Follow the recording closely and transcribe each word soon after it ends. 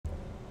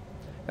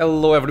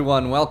Hello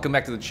everyone, welcome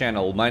back to the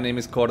channel. My name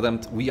is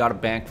Koronus. We are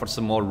back for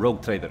some more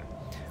Rogue Trader.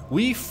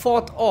 We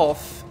fought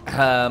off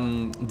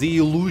the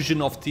illusion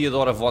of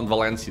Theodora von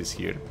Valancius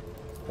here,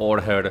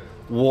 or her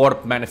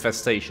warp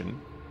manifestation,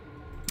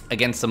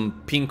 against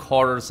some pink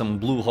horrors, some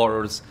blue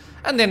horrors,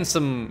 and then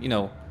some, you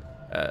know,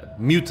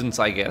 mutants,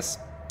 I guess.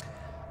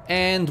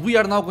 And we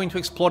are now going to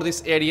explore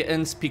this area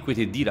and speak with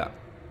Idira.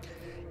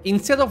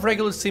 Instead of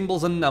regular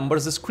symbols and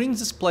numbers, the screens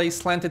display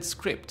slanted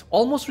script,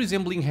 almost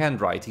resembling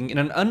handwriting in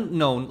an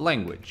unknown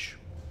language.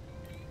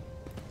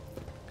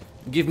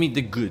 Give me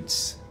the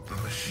goods. The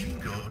machine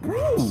gun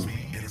grants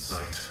me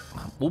insight.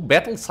 Ooh,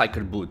 Battle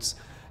Psyker boots.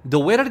 The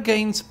wearer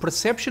gains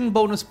perception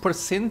bonus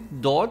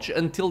 % dodge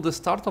until the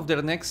start of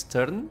their next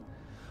turn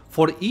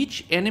for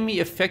each enemy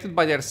affected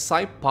by their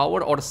Psi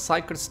power or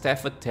Psyker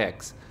staff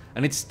attacks,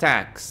 and it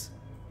stacks.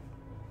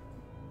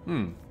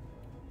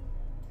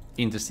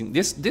 Interesting.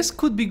 This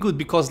could be good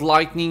because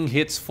lightning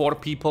hits 4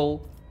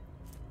 people.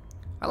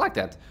 I like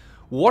that.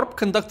 Warp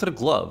conductor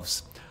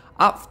gloves.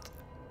 I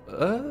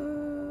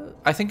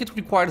think it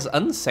requires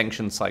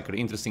unsanctioned psyker.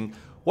 Interesting.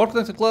 Warp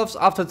conductor gloves.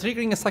 After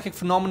triggering a psychic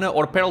phenomena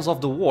or perils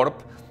of the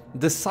warp,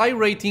 the psi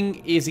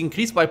rating is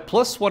increased by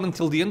 +1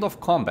 until the end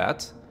of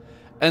combat,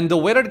 and the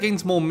wearer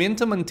gains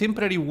momentum and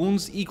temporary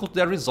wounds equal to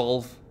their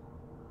resolve.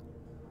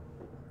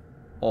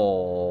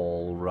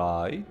 All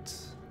right.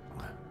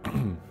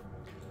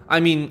 I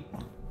mean,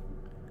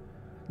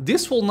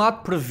 this will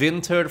not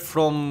prevent her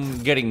from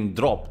getting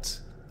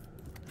dropped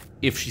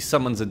if she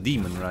summons a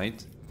demon,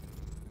 right?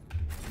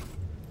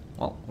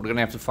 Well, we're gonna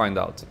have to find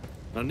out.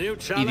 A new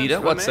challenge.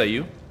 Idira, what say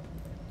you?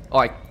 Oh,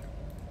 I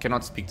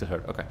cannot speak to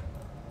her. Okay.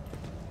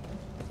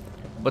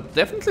 But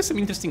definitely some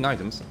interesting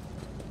items.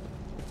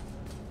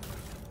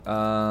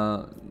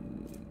 None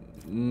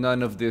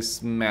of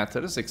this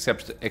matters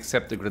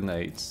except the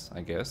grenades, I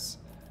guess.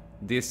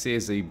 This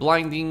is a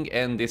blinding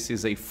and this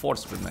is a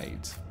force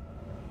grenade.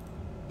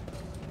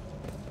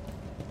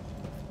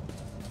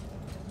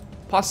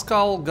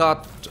 Pascal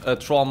got a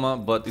trauma,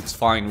 but it's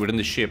fine. We're in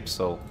the ship,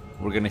 so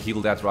we're gonna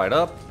heal that right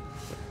up.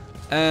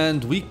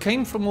 And we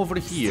came from over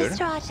here.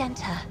 Sister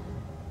Argenta,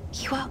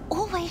 you are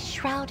always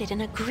shrouded in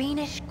a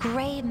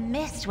greenish-gray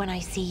mist when I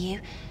see you.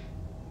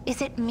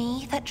 Is it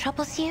me that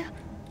troubles you?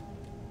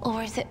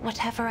 Or is it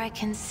whatever I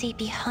can see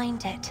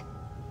behind it?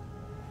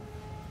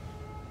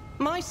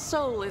 My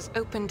soul is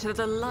open to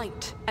the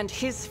light and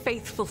his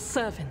faithful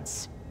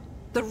servants.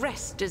 The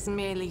rest is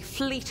merely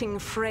fleeting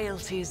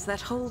frailties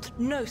that hold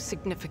no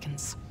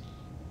significance.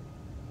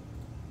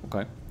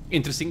 Okay.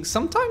 Interesting.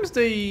 Sometimes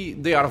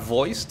they are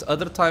voiced,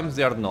 other times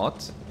they are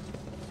not.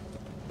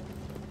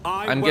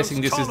 I'm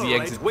guessing this is the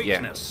exit.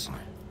 Weakness.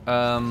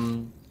 Yeah.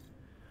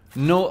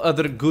 No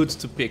other goods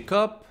to pick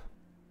up.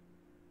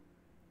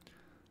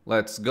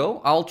 Let's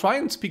go. I'll try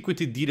and speak with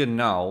Idira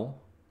now.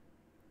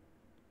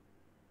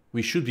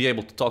 We should be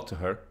able to talk to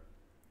her.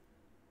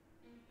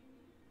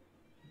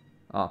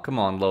 Oh, come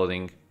on,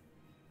 loading.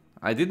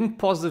 I didn't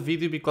pause the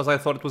video because I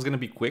thought it was gonna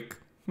be quick.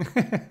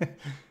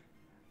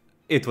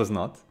 It was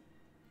not.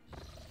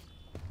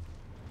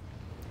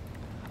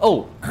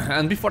 Oh,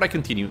 and before I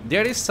continue,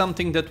 there is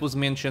something that was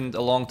mentioned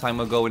a long time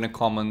ago in a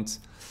comment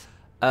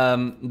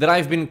that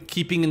I've been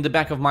keeping in the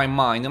back of my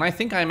mind, and I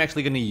think I'm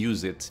actually gonna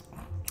use it.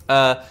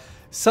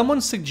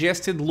 Someone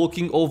suggested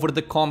looking over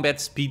the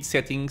combat speed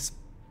settings.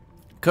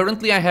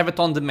 Currently I have it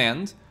on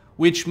demand,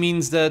 which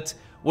means that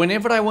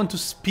whenever I want to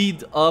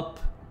speed up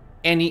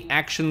any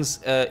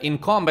actions in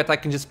combat, I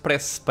can just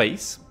press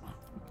space.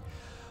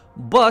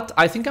 But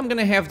I think I'm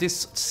gonna have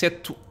this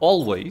set to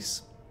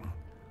always.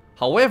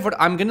 However,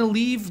 I'm gonna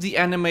leave the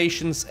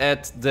animations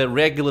at the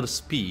regular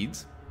speed,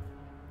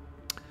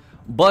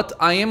 but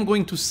I am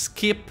going to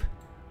skip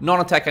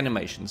non-attack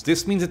animations.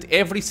 This means that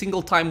every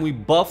single time we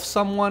buff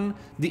someone,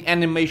 the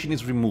animation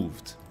is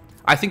removed.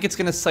 I think it's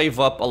gonna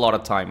save up a lot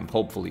of time,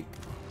 hopefully.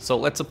 So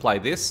let's apply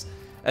this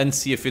and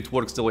see if it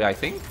works the way I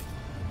think.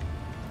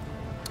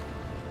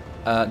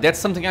 That's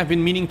something I've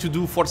been meaning to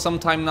do for some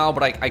time now,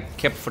 but I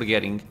kept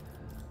forgetting.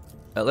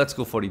 Let's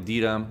go for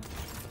Idira.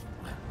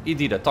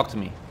 Idira, talk to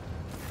me.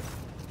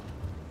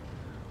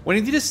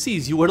 When Idira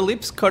sees you, her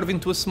lips curve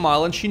into a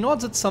smile and she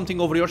nods at something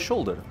over your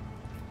shoulder.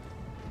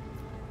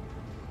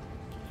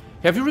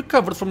 Have you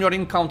recovered from your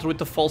encounter with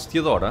the false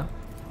Theodora?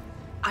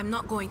 I'm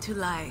not going to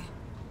lie.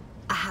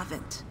 I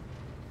haven't.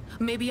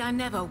 Maybe I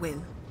never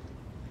will.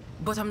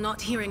 But I'm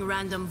not hearing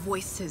random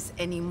voices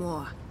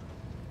anymore.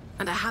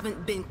 And I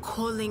haven't been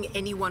calling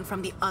anyone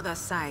from the other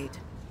side.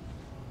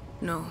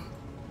 No.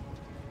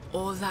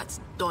 All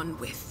that's done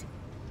with.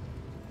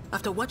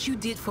 After what you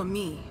did for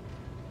me,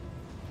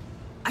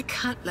 I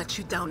can't let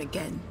you down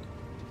again.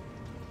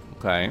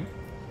 Okay.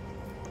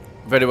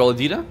 Very well,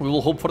 Idira. We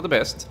will hope for the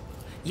best.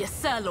 Yes,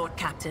 sir, Lord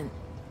Captain.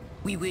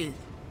 We will.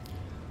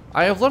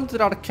 I have learned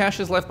there are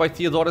caches left by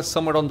Theodora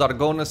somewhere on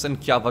Dargonus and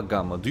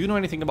Kiavagama. Do you know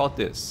anything about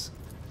this?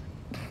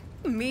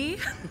 Me?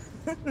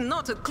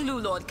 Not a clue,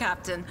 Lord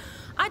Captain.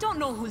 I don't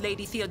know who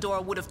Lady Theodora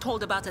would have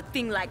told about a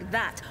thing like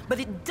that, but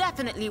it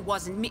definitely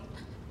wasn't me.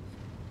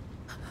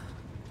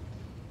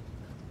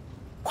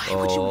 Why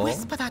would you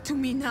whisper that to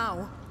me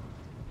now?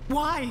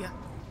 Why?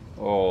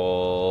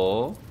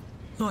 Oh.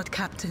 Lord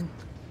Captain,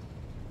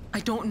 I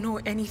don't know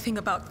anything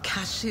about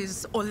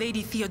caches or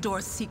Lady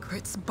Theodora's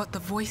secrets, but the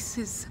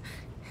voices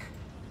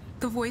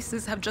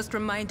have just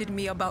reminded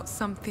me about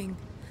something.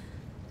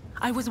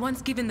 I was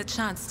once given the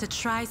chance to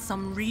try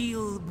some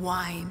real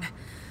wine.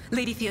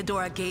 Lady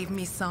Theodora gave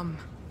me some.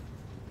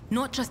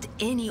 Not just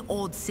any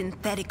old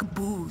synthetic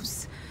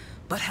booze,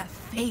 but her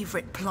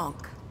favorite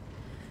plonk.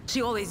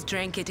 She always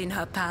drank it in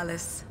her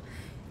palace.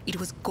 It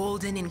was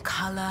golden in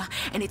color,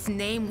 and its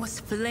name was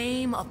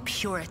Flame of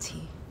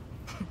Purity.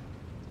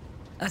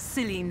 A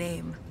silly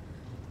name,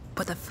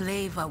 but the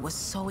flavor was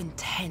so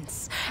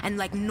intense, and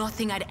like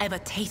nothing I'd ever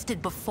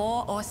tasted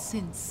before or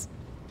since.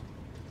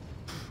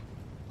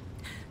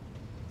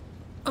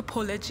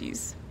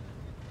 Apologies.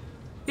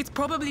 It's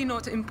probably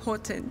not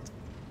important,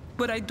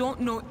 but I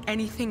don't know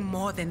anything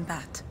more than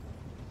that.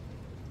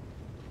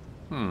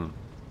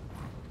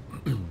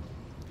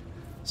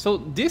 So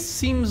this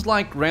seems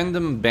like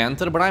random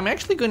banter, but I'm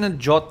actually gonna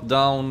jot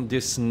down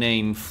this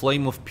name,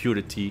 Flame of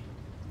Purity.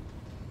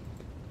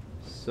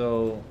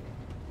 So,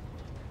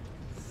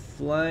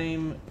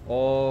 Flame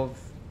of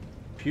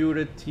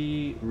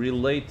Purity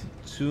related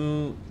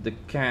to the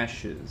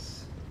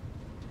caches.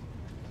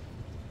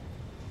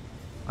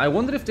 I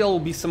wonder if there will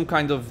be some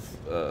kind of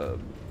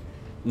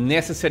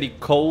necessary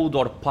code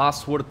or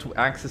password to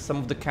access some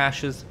of the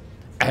caches,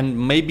 and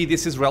maybe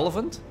this is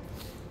relevant?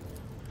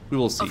 We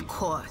will see. Of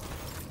course.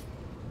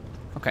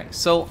 Okay,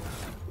 so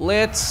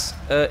let's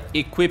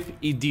equip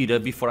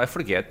Idira before I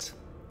forget.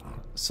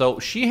 So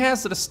she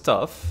has the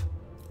stuff.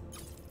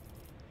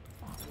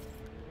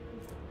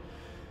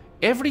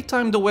 Every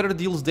time the weather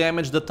deals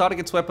damage, the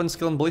target's weapon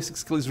skill and ballistic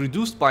skill is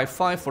reduced by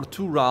 5 for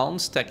 2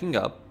 rounds, stacking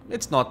up.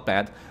 It's not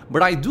bad,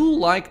 but I do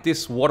like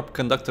this warp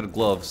conductor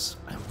gloves.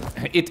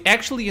 It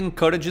actually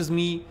encourages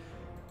me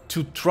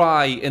to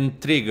try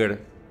and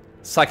trigger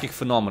psychic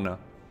phenomena.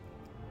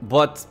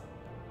 But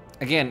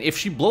again, if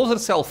she blows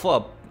herself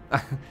up,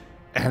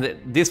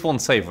 this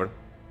won't save her.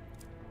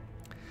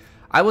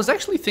 I was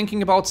actually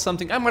thinking about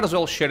something. I might as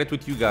well share it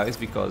with you guys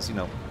because, you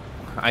know,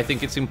 I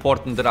think it's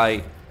important that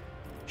I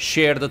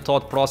share the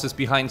thought process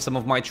behind some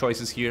of my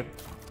choices here.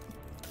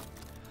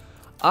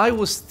 I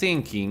was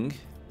thinking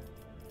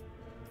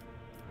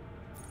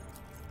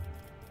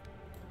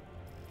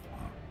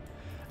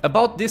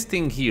about this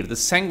thing here, the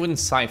Sanguine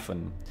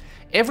Siphon.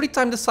 Every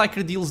time the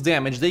Psyker deals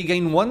damage, they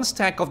gain 1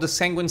 stack of the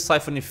Sanguine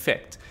Siphon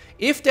effect.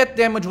 If that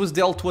damage was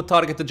dealt to a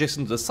target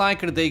adjacent to the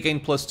Psyker, they gain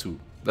 +2.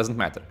 Doesn't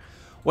matter.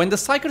 When the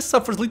Psyker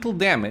suffers little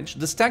damage,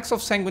 the stacks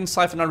of Sanguine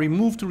Siphon are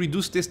removed to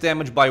reduce this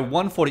damage by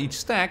 1 for each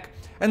stack,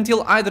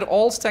 until either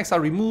all stacks are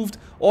removed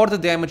or the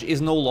damage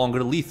is no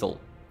longer lethal.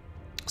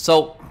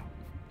 So,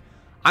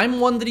 I'm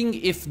wondering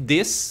if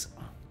this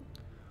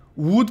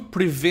would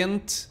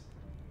prevent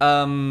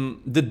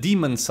the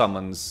demon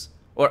summons,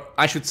 or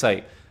I should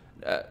say,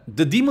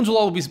 the demons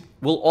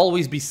will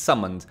always be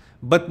summoned,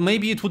 but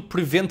maybe it would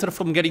prevent her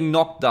from getting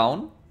knocked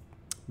down,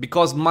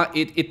 because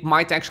it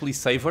might actually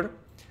save her.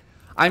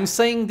 I'm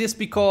saying this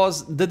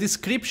because the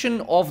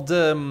description of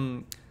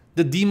the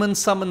demon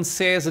summon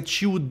says that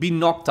she would be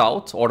knocked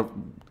out, or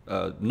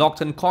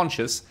knocked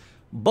unconscious,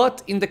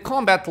 but in the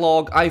combat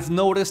log I've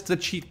noticed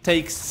that she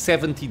takes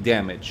 70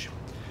 damage.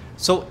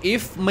 So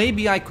if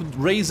maybe I could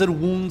raise her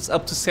wounds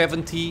up to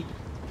 70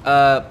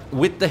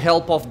 with the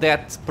help of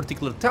that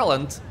particular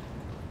talent,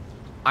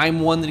 I'm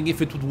wondering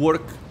if it would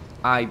work.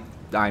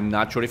 I'm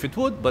not sure if it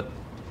would, but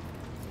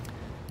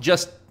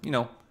just, you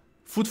know,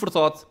 food for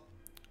thought.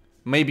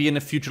 Maybe in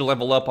a future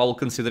level up I will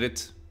consider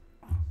it.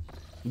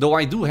 Though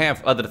I do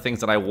have other things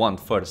that I want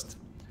first.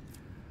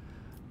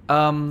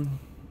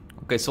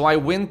 Okay, so I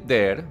went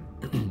there.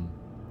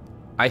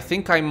 I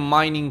think I'm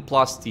mining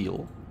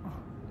plasteel.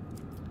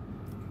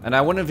 And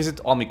I want to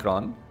visit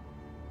Omicron.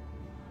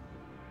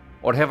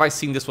 Or have I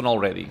seen this one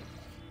already?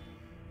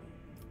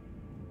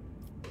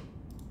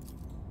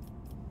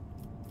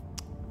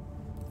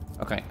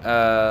 Okay,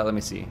 let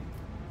me see.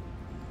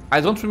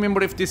 I don't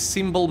remember if this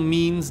symbol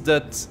means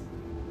that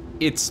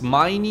it's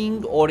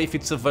mining or if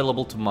it's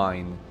available to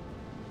mine.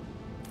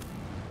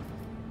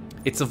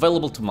 It's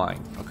available to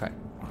mine, okay.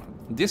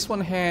 This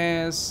one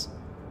has...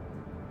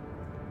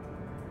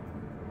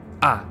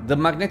 Ah, the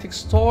magnetic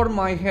storm,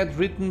 I had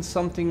written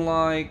something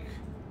like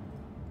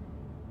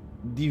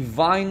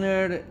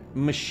Diviner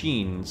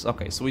Machines.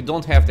 Okay, so we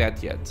don't have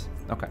that yet.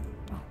 Okay,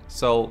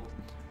 so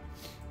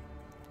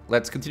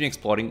let's continue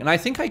exploring. And I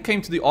think I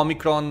came to the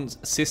Omicron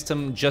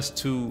system just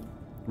to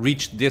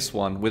reach this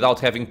one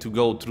without having to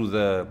go through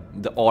the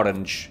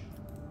orange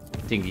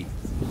thingy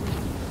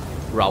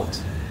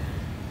route.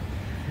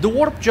 The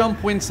warp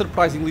jump went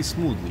surprisingly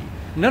smoothly.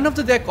 None of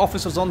the deck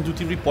officers on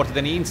duty reported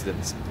any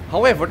incidents.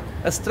 However,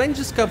 a strange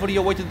discovery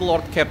awaited the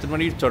Lord Captain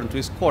when he returned to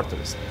his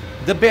quarters.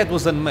 The bed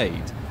was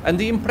unmade, and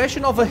the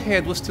impression of a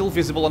head was still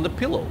visible on the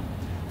pillow.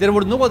 There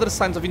were no other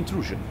signs of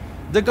intrusion.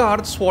 The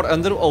guard swore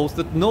under oath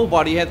that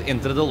nobody had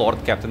entered the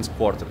Lord Captain's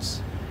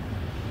quarters.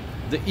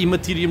 The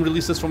Immaterium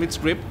releases from its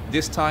grip,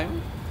 this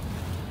time.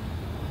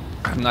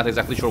 I'm not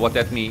exactly sure what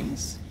that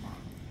means.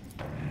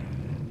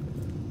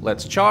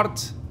 Let's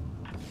chart.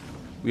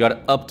 We are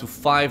up to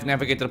 5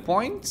 navigator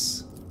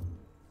points.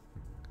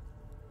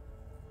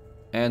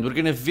 And we're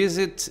gonna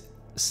visit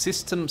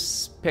System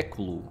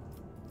Speculum.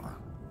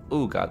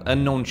 Oh god,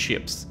 unknown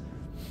ships.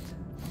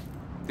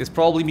 This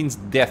probably means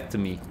death to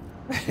me.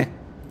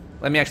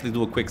 Let me actually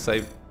do a quick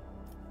save.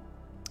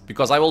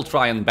 Because I will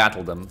try and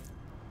battle them.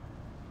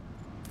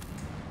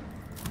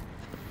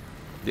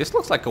 This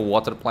looks like a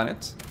water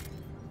planet.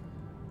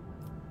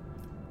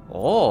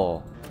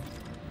 Oh.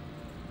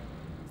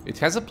 It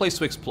has a place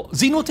to explore.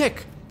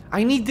 Xenotech!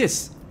 I need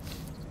this!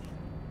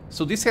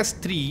 So this has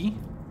 3.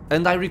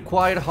 And I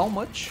require how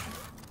much?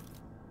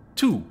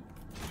 2.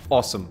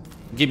 Awesome.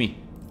 Gimme.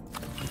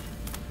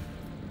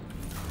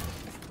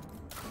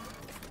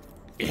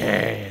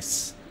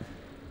 Yes!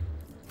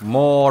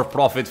 More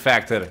profit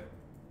factor.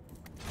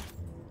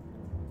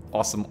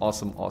 Awesome,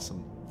 awesome,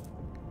 awesome.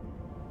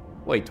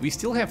 Wait, we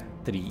still have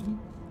 3?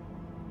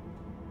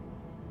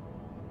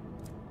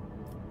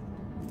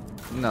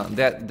 No,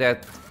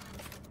 that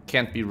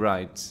can't be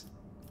right.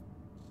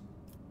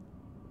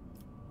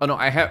 Oh no,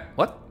 I have...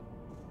 What?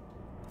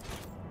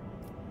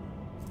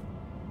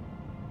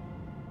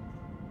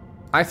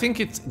 I think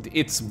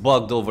it's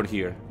bugged over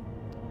here.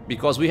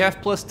 Because we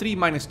have +3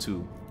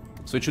 -2.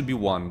 So it should be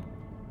 1.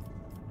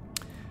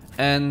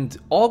 And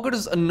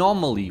Augur's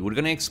Anomaly. We're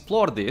gonna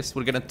explore this.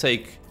 We're gonna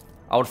take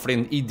our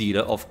friend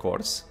Idira, of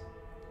course.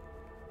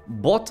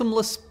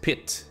 Bottomless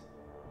Pit.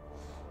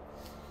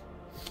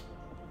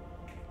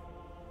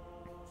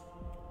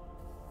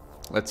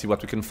 Let's see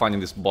what we can find in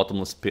this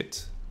bottomless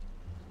pit.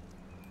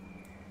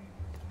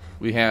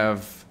 We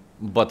have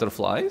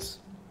butterflies,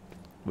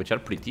 which are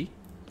pretty.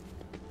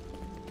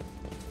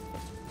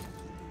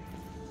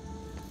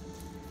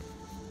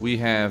 We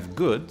have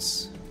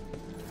goods.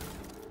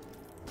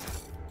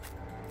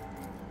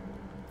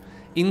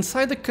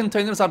 Inside the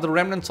containers are the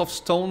remnants of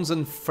stones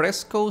and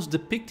frescoes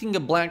depicting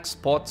a black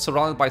spot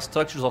surrounded by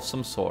structures of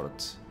some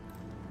sort.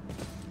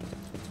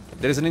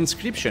 There is an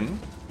inscription.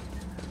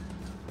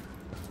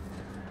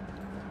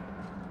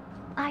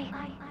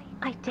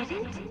 I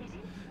didn't?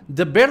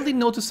 The barely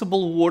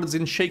noticeable words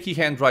in shaky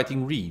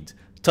handwriting read,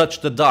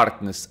 "Touch the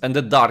darkness and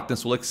the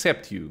darkness will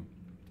accept you."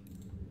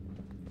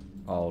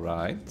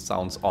 Alright,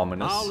 sounds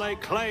ominous. I'll lay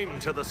claim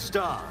to the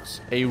stars.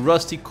 A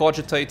rusty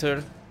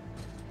cogitator.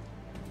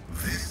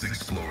 This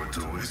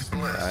explorator is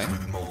blessed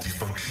with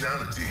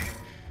multifunctionality.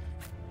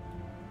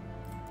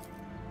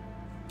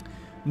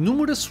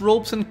 Numerous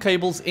ropes and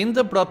cables end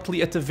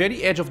abruptly at the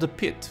very edge of the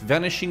pit,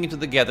 vanishing into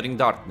the gathering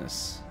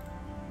darkness.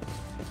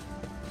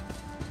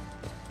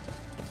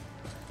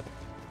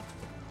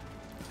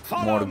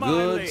 More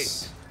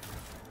goods.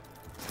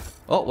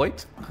 Oh,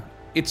 wait.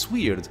 It's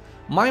weird.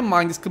 My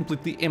mind is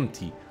completely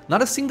empty.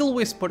 Not a single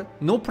whisper,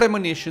 no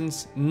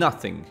premonitions,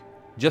 nothing.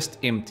 Just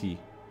empty.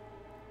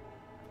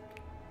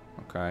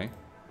 Okay.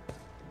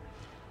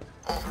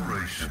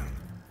 Operation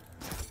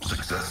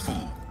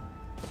successful.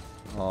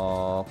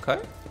 Okay.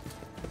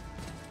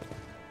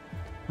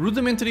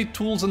 Rudimentary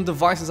tools and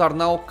devices are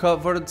now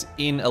covered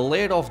in a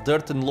layer of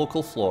dirt and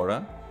local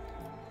flora.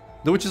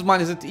 The witch's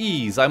mind is at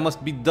ease. I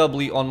must be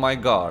doubly on my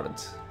guard.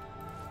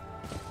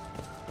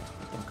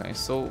 Okay,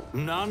 so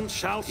None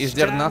shall is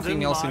there stand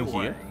nothing in else my in way.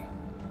 here?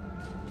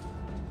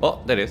 Oh,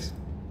 there is.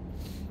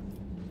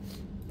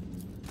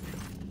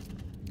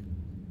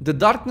 The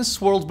darkness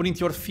swirls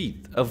beneath your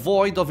feet, a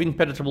void of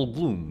impenetrable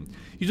gloom.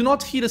 You do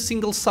not hear a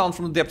single sound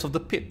from the depths of the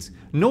pit.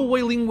 No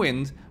wailing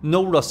wind,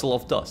 no rustle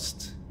of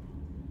dust.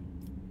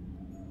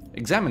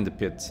 Examine the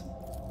pit.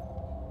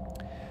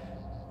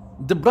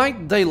 The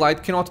bright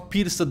daylight cannot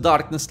pierce the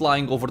darkness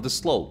lying over the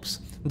slopes.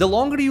 The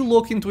longer you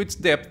look into its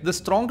depth, the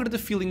stronger the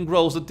feeling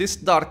grows that this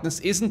darkness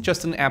isn't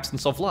just an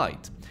absence of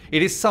light.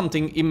 It is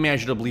something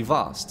immeasurably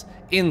vast,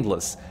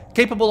 endless,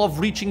 capable of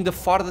reaching the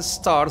farthest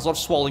stars or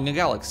swallowing a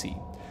galaxy.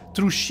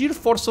 Through sheer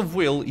force of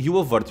will, you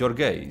avert your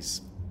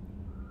gaze.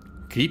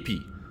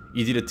 Creepy.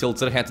 Idira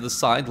tilts her head to the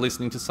side,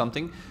 listening to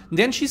something.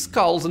 Then she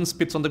scowls and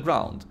spits on the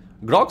ground.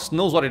 Grox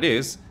knows what it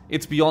is.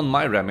 It's beyond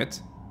my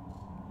remit.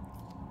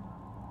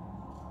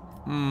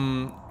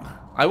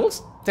 I will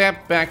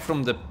step back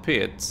from the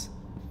pit.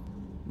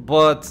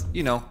 But,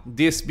 you know,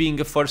 this being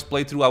a first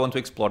playthrough, I want to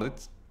explore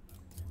it.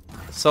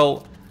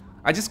 So,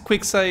 I just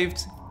quick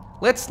saved.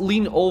 Let's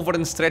lean over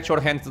and stretch your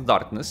hand to the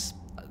darkness.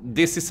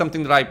 This is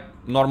something that I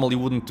normally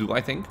wouldn't do,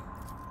 I think.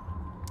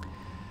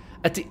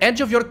 At the edge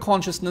of your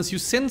consciousness, you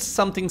sense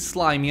something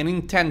slimy and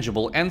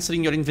intangible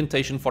answering your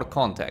invitation for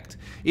contact.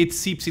 It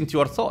seeps into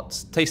your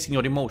thoughts, tasting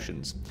your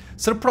emotions.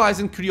 Surprise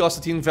and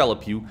curiosity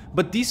envelop you,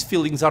 but these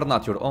feelings are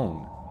not your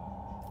own.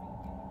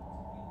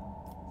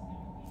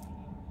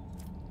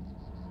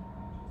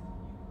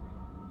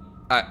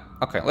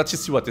 Okay, let's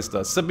just see what this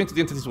does. Submit to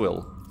the entity's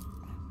will.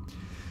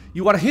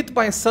 You are hit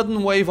by a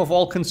sudden wave of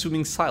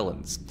all-consuming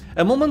silence.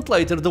 A moment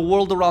later, the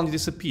world around you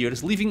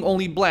disappears, leaving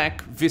only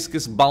black,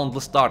 viscous,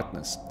 boundless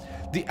darkness.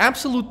 The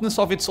absoluteness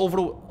of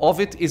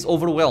it is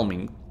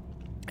overwhelming,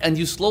 and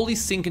you slowly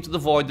sink into the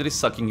void that is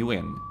sucking you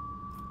in.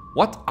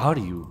 What are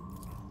you?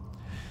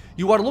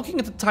 You are looking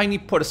at a tiny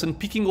person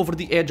peeking over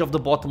the edge of the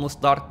bottomless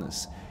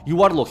darkness.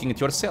 You are looking at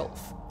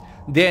yourself.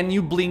 Then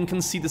you blink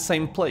and see the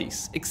same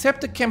place,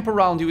 except the camp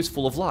around you is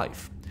full of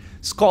life.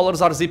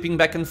 Scholars are zipping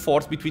back and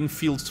forth between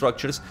field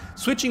structures,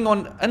 switching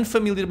on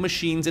unfamiliar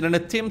machines in an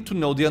attempt to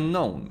know the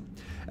unknown.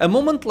 A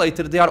moment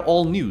later, they are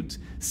all nude,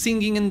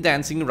 singing and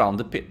dancing around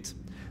the pit.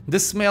 The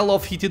smell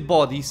of heated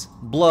bodies,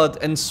 blood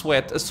and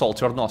sweat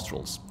assault your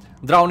nostrils,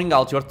 drowning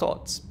out your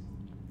thoughts.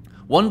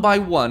 One by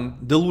one,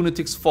 the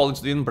lunatics fall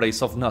into the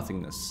embrace of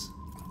nothingness.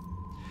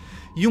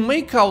 You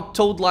make out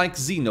toad-like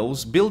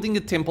Xenos building a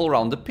temple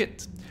around the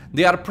pit.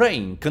 They are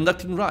praying,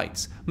 conducting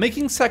rites,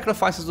 making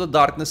sacrifices to the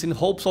darkness in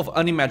hopes of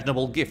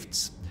unimaginable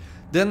gifts.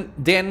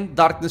 Then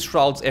darkness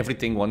shrouds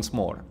everything once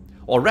more.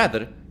 Or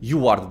rather,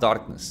 you are the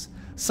darkness.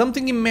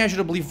 Something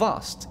immeasurably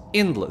vast,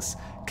 endless,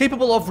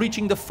 capable of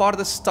reaching the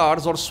farthest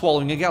stars or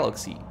swallowing a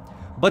galaxy.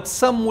 But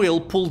some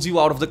will pulls you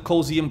out of the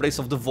cozy embrace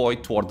of the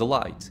void toward the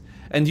light,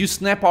 and you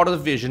snap out of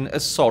the vision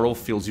as sorrow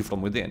fills you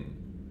from within.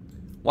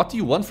 What do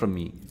you want from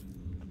me?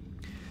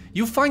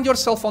 You find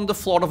yourself on the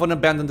floor of an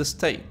abandoned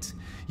estate.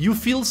 You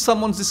feel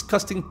someone's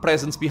disgusting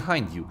presence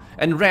behind you,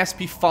 and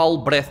raspy, foul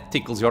breath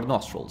tickles your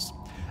nostrils.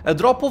 A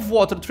drop of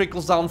water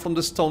trickles down from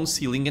the stone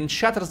ceiling and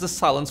shatters the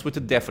silence with a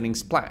deafening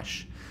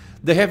splash.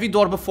 The heavy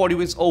door before you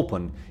is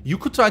open. You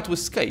could try to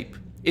escape.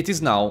 It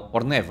is now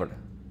or never.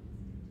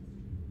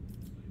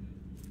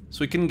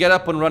 So you can get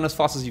up and run as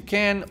fast as you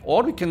can,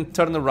 or you can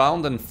turn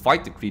around and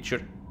fight the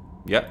creature.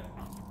 Yeah.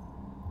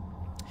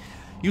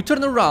 You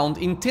turn around,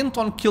 intent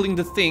on killing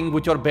the thing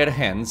with your bare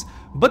hands,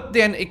 but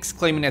then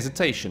exclaim in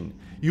hesitation.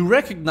 You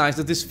recognize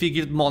the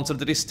disfigured monster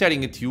that is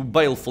staring at you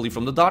balefully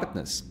from the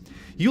darkness.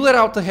 You let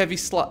out a heavy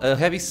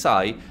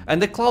sigh,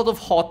 and a cloud of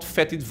hot,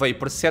 fetid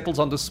vapor settles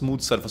on the smooth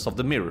surface of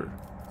the mirror.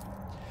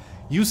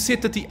 You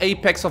sit at the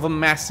apex of a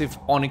massive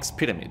onyx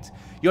pyramid.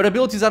 Your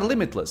abilities are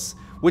limitless.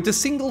 With a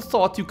single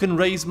thought you can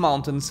raise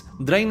mountains,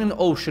 drain an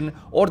ocean,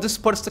 or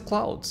disperse the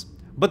clouds.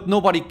 But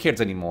nobody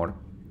cares anymore.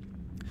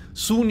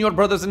 Soon your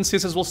brothers and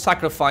sisters will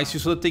sacrifice you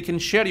so that they can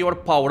share your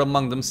power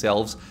among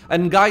themselves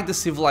and guide the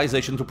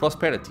civilization to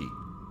prosperity.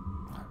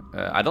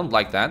 I don't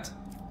like that.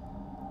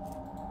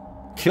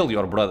 Kill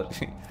your brother.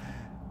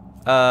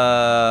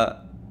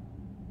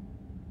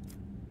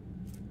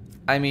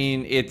 I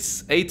mean,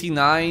 it's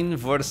 89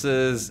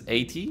 versus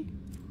 80.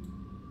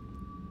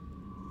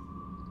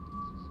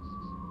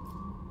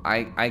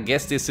 I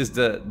guess this is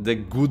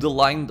the good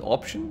aligned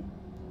option.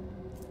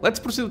 Let's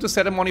proceed with the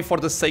ceremony for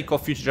the sake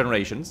of future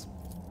generations.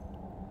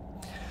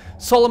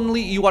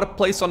 Solemnly, you are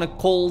placed on a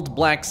cold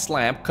black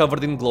slab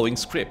covered in glowing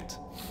script.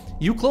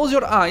 You close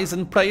your eyes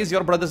and pray as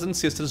your brothers and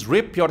sisters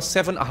rip your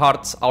 7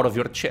 hearts out of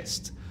your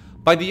chest.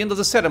 By the end of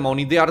the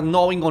ceremony, they are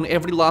gnawing on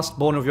every last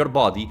bone of your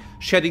body,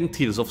 shedding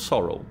tears of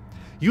sorrow.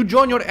 You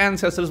join your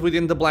ancestors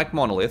within the black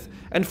monolith,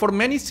 and for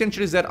many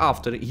centuries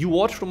thereafter, you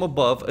watch from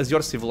above as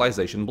your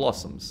civilization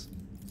blossoms.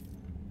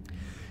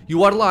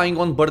 You are lying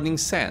on burning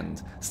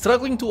sand,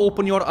 struggling to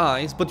open your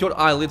eyes, but your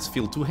eyelids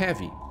feel too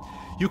heavy.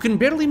 You can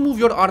barely move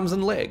your arms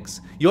and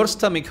legs. Your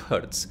stomach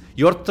hurts.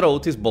 Your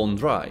throat is bone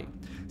dry.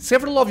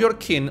 Several of your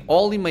kin,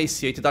 all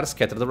emaciated, are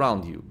scattered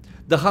around you.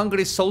 The hunger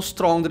is so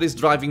strong that it is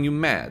driving you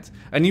mad,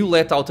 and you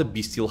let out a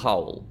bestial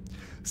howl.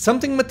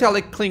 Something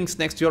metallic clinks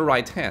next to your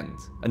right hand.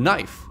 A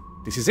knife.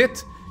 This is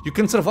it. You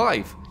can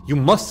survive. You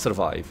must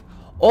survive.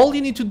 All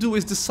you need to do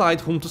is decide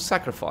whom to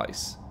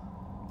sacrifice.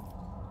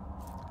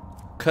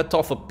 Cut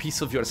off a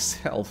piece of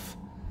yourself.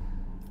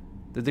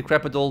 The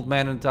decrepit old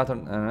man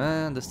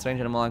and the strange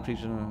animal-like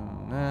creature,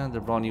 the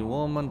brawny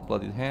woman,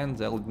 bloodied hands,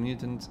 the elder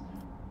mutant.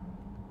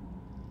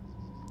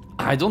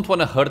 I don't want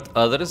to hurt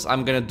others,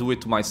 I'm gonna do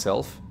it to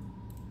myself.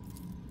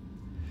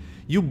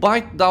 You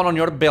bite down on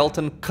your belt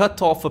and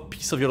cut off a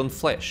piece of your own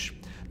flesh.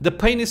 The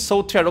pain is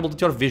so terrible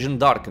that your vision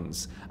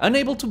darkens.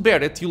 Unable to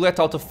bear it, you let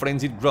out a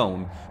frenzied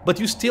groan,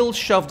 but you still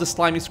shove the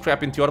slimy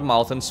scrap into your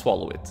mouth and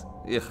swallow it.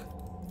 Ugh.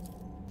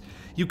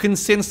 You can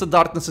sense the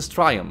darkness's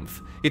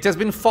triumph. It has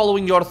been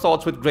following your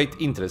thoughts with great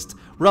interest,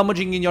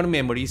 rummaging in your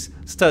memories,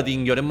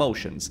 studying your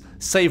emotions,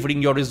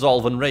 savoring your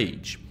resolve and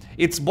rage.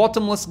 Its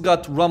bottomless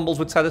gut rumbles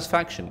with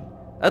satisfaction.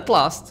 At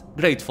last,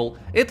 grateful,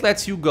 it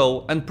lets you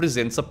go and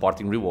presents a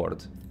parting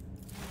reward.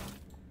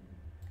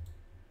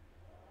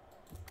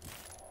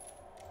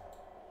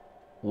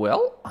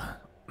 Well,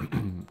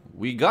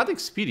 we got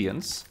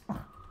experience.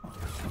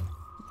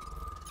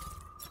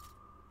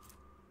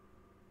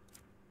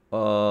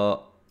 But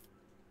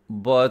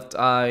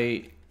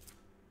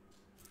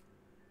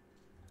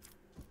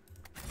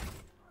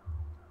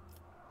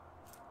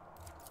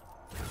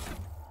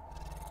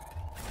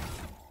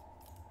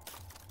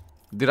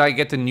did I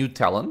get a new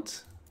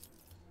talent?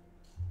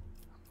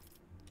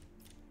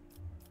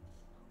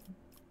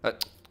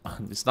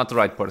 It's not the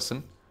right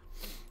person.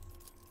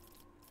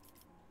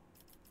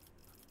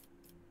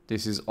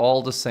 This is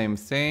all the same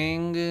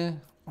thing.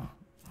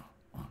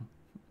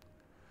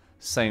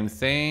 Same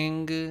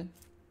thing.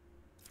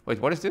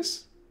 Wait, what is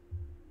this?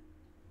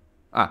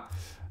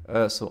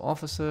 So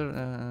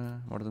officer,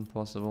 more than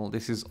possible.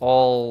 This is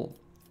all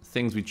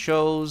things we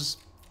chose.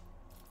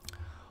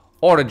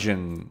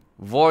 Origin.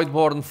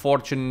 Voidborn,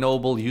 Fortune,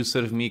 Noble, You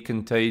Serve Me,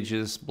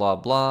 Contagious, blah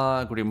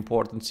blah. Great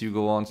importance, you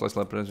go on,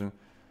 /.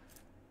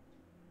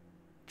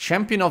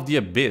 Champion of the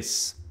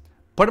Abyss.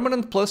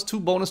 Permanent +2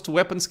 bonus to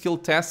weapon skill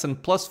tests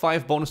and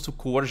 +5 bonus to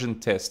coercion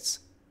tests.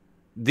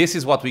 This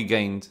is what we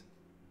gained.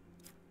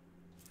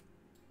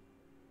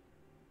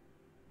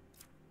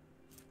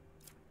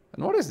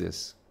 And what is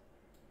this?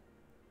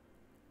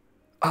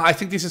 Ah, I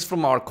think this is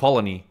from our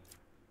colony.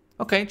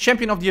 Okay,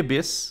 Champion of the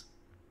Abyss.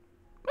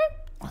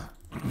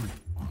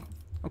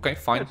 Okay,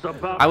 fine.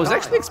 I was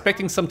actually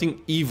expecting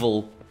something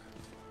evil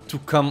to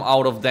come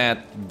out of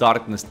that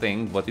darkness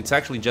thing, but it's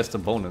actually just a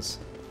bonus.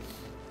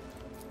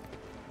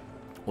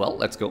 Well,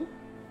 let's go.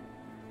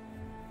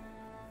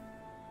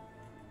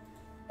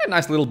 A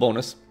nice little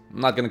bonus.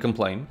 I'm not gonna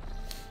complain.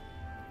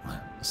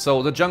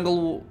 So the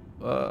jungle...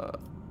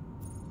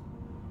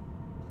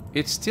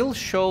 it still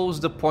shows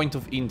the point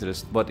of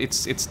interest, but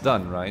it's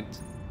done, right?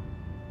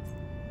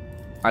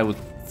 I would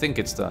think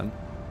it's done.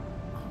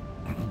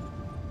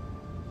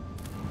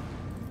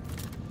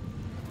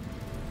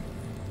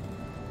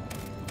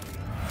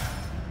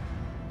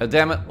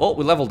 Damn it. Oh,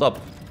 we leveled up.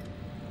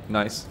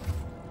 Nice.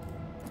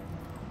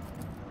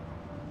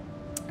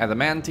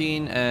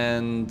 Adamantine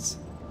and...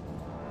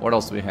 what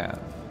else do we have?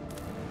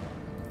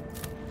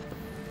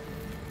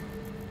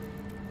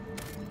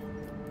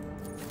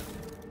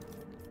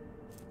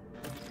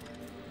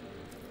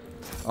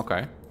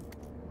 Okay.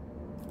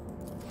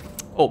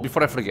 Oh,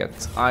 before I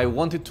forget, I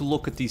wanted to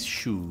look at these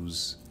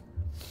shoes.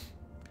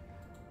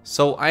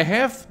 So I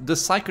have the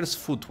Psyker's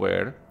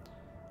footwear.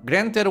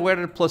 Grant their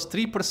wearer plus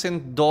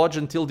 3% dodge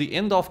until the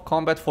end of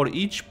combat for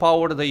each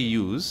power they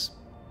use.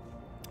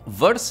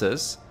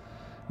 Versus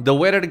the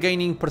wearer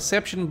gaining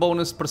perception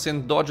bonus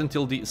 % dodge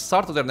until the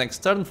start of their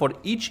next turn for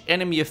each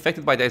enemy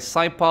affected by their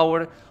Psy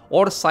power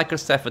or Psyker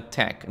staff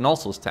attack, and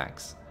also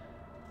stacks.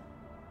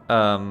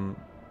 I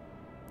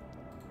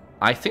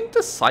think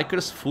the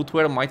Psyker's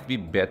footwear might be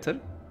better.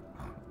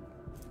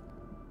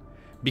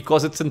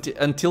 Because it's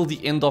until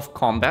the end of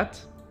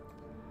combat.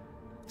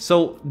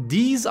 So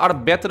these are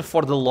better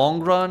for the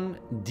long run,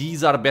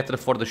 these are better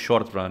for the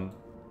short run.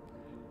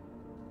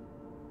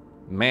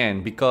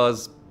 Man,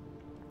 because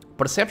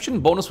perception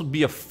bonus would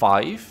be a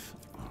 5.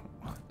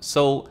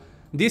 So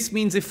this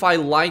means if I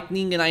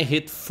lightning and I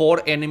hit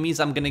 4 enemies,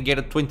 I'm gonna get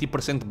a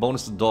 20%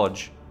 bonus to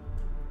dodge.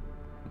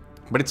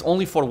 But it's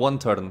only for 1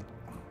 turn.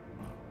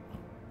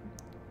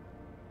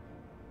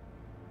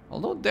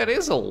 Although there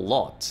is a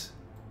lot.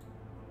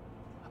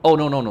 Oh,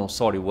 no,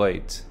 sorry,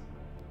 wait.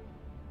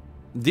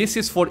 This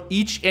is for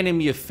each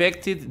enemy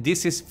affected,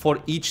 this is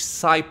for each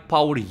Psy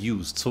power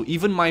used, so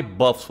even my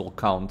buffs will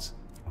count.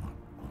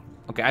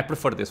 Okay, I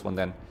prefer this one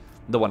then,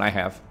 the one I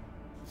have.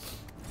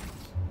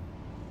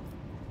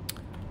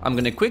 I'm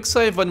gonna quick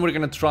save and we're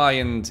gonna try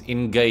and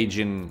engage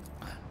in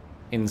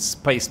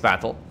space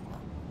battle.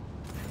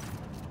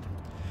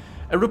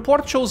 A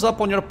report shows up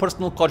on your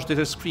personal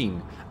cogitator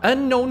screen.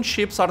 Unknown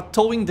ships are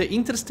towing the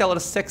Interstellar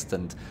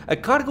Sextant, a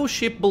cargo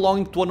ship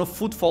belonging to one of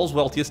Footfall's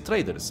wealthiest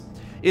traders.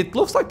 It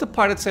looks like the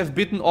pirates have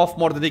bitten off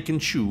more than they can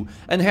chew,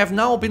 and have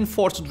now been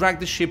forced to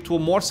drag the ship to a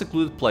more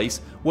secluded place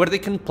where they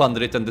can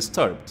plunder it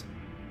undisturbed.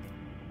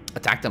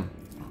 Attack them.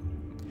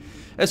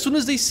 As soon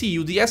as they see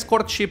you, the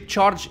escort ship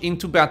charge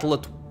into battle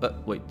at...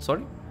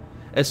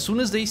 As soon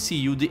as they see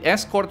you, the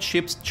escort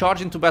ships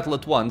charge into battle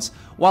at once,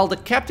 while the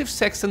captive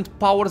sextant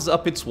powers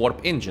up its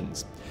warp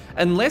engines.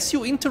 Unless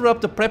you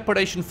interrupt the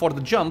preparation for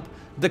the jump,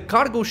 the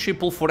cargo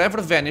ship will forever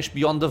vanish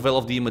beyond the veil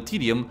of the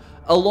Immaterium,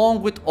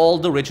 along with all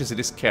the riches it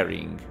is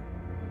carrying.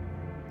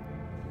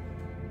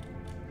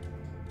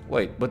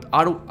 Wait, but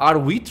are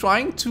we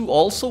trying to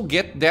also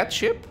get that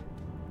ship?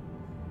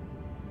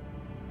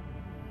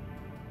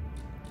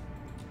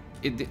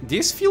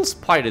 This feels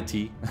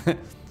piratey.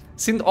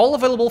 Send all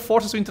available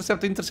forces to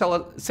intercept the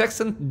Interstellar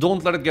Sextant,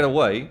 don't let it get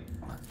away.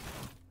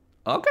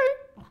 Okay.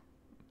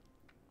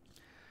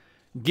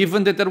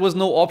 Given that there was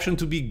no option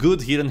to be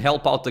good here and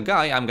help out the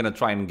guy, I'm gonna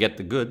try and get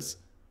the goods.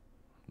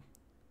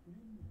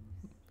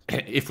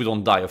 If we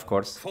don't die, of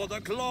course. For the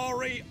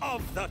glory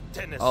of the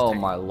dynasty. Oh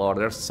my lord,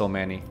 there's so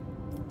many.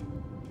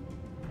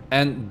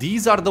 And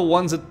these are the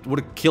ones that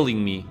were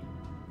killing me.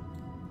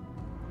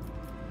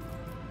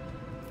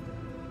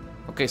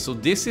 Okay, so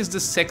this is the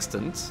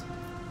Sextant.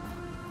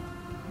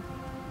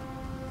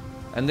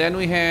 And then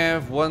we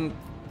have one...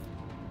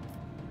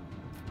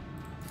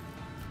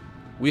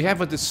 We have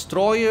a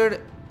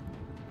Destroyer,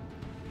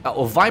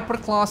 a Viper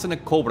class and a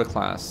Cobra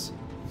class.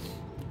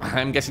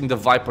 I'm guessing the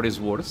Viper is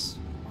worse.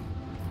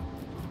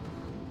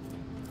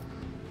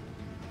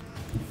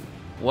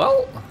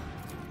 Well,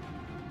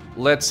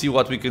 let's see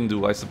what we can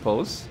do, I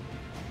suppose.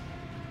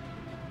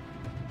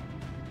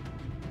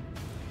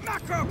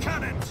 Macro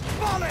cannons,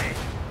 volley!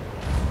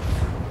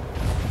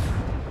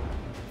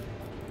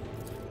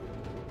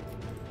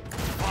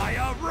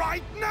 Fire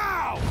right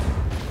now!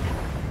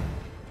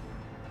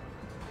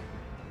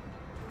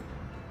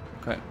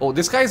 Okay. Oh,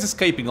 this guy is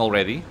escaping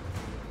already.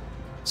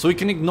 So we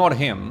can ignore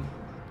him.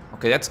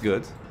 Okay, that's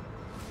good.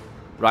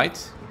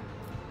 Right?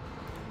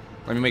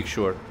 Let me make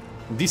sure.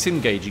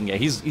 Disengaging, yeah,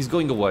 he's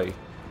going away.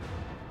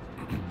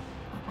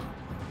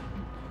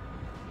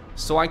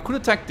 So I could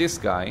attack this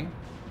guy.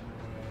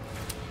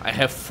 I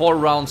have 4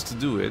 rounds to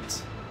do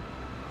it.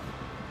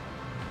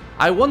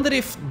 I wonder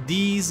if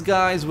these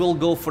guys will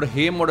go for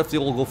him or if they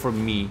will go for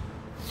me.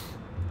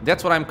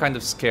 That's what I'm kind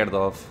of scared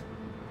of.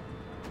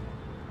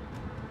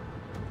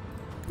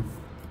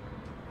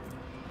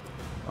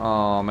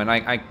 Oh man,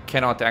 I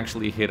cannot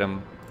actually hit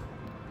him.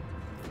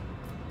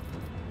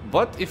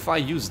 But if I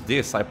use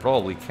this, I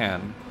probably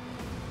can.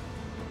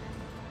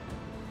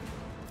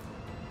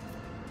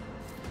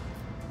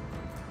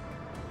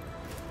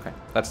 Okay,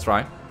 let's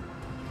try.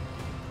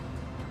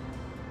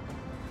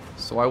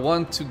 So I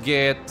want to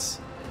get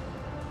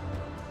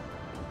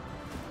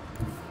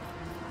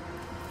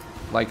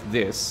like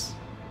this.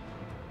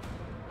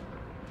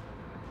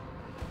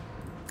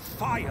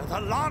 Fire the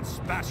lance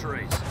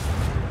batteries!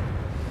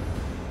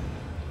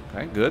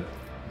 Okay, good.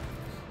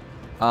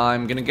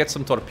 I'm gonna get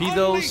some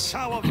torpedoes. Unleash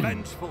our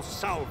vengeful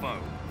salvo!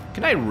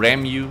 Can I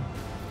ram you?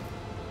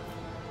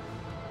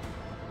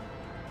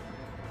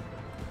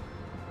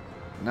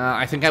 Nah,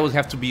 I think I would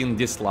have to be in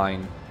this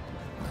line.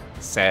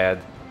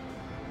 Sad.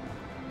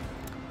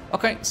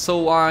 Okay,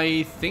 so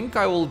I think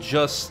I will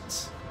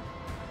just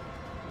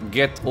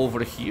get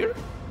over here.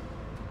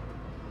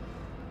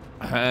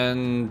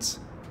 And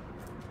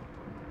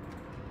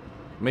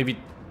maybe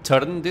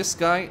turn this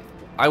guy.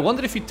 I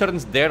wonder if he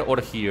turns there or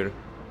here.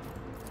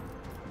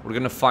 We're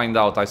gonna find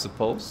out, I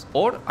suppose.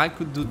 Or I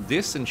could do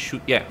this and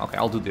shoot. Yeah, okay,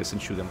 I'll do this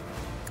and shoot him.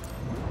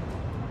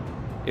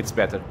 It's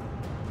better.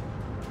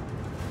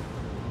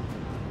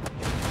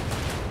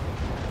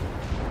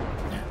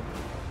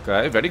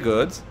 Okay, very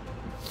good.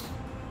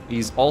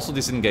 He's also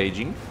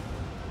disengaging.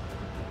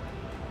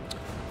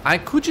 I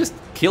could just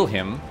kill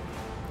him.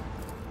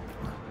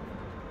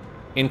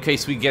 In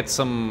case we get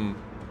some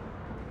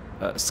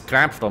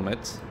scrap from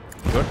it.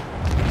 Sure.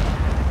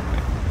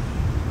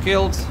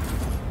 Killed.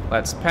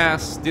 Let's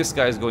pass. This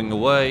guy is going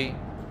away.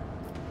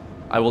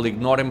 I will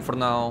ignore him for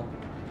now.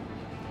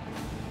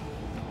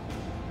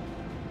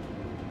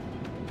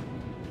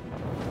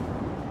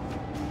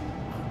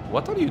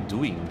 What are you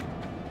doing?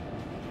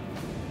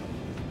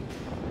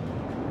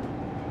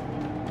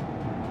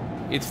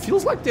 It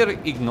feels like they're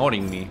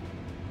ignoring me.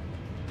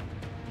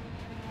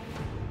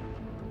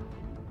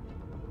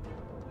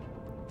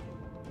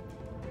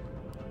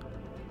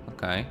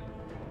 Okay.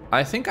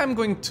 I think I'm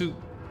going to...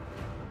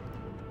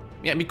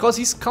 Yeah, because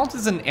he's counted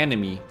as an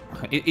enemy.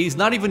 He's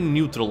not even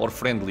neutral or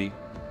friendly.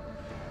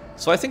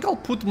 So I think I'll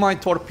put my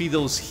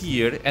torpedoes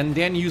here and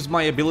then use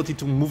my ability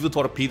to move the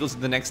torpedoes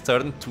in the next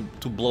turn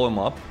to blow him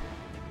up.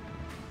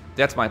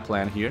 That's my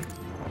plan here.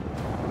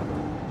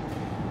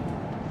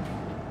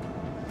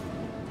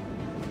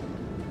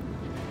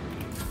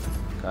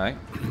 Okay.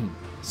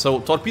 So,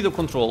 torpedo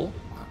control.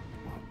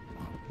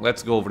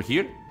 Let's go over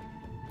here.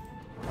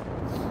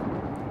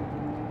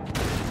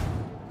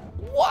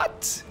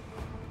 What?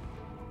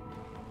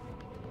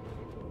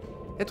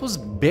 That was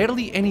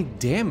barely any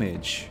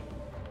damage.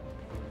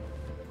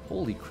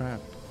 Holy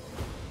crap.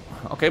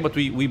 Okay, but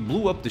we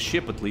blew up the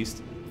ship at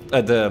least.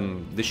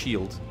 The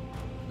shield.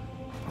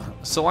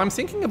 So I'm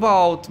thinking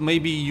about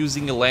maybe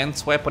using a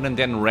lance weapon and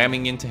then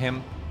ramming into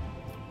him.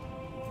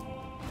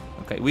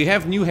 Okay, we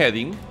have new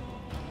heading.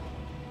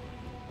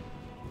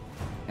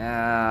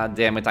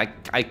 Damn it,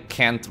 I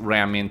can't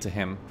ram into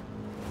him.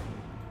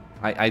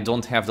 I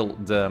don't have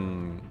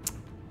the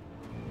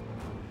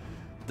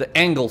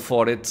angle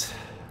for it.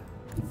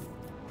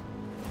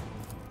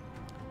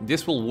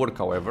 This will work,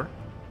 however.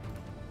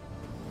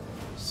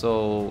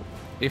 So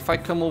if I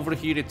come over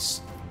here,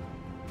 it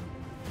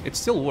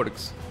still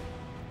works.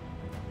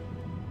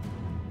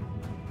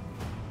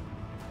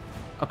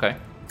 Okay.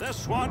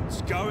 This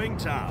one's going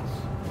down.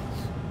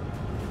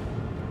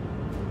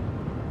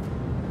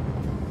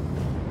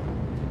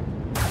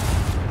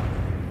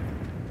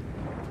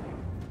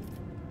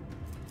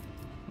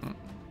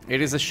 It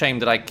is a shame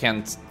that I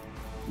can't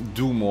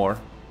do more.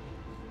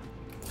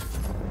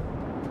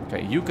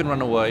 Okay, you can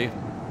run away.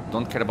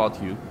 Don't care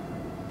about you.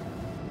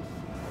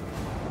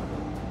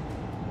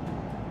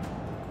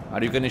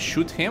 Are you gonna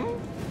shoot him?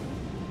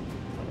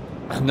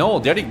 No,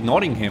 they're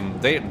ignoring him.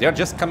 They're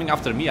just coming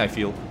after me, I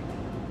feel.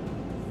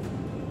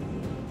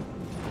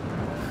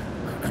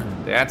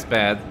 That's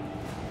bad.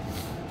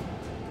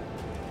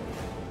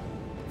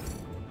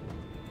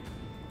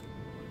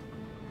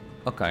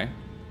 Okay.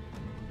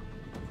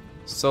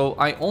 So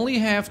I only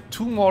have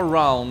 2 more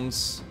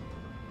rounds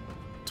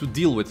to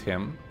deal with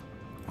him.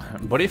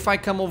 But if I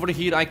come over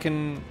here, I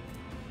can't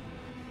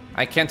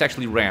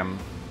actually ram.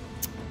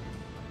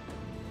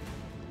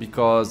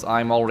 Because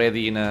I'm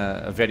already in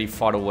a very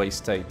far away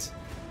state.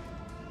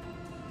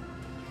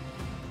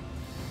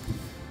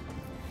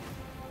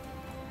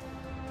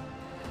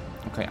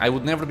 Okay, I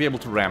would never be able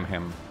to ram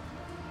him.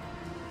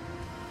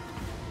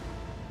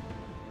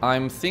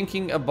 I'm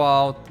thinking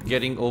about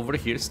getting over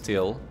here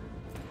still.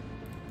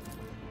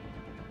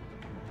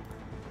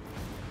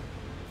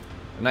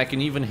 And I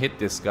can even hit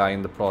this guy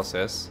in the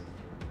process.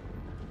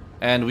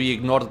 And we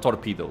ignore the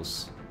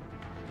torpedoes.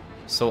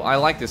 So I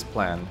like this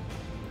plan.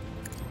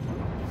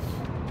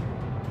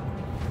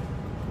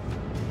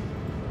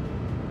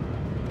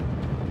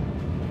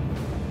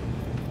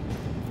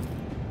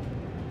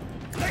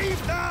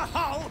 Leave their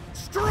hull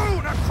strewn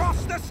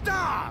across the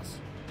stars!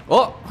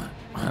 Oh!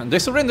 They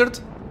surrendered!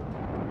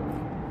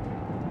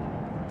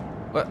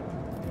 What?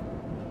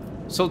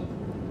 So...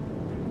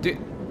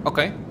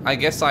 Okay, I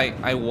guess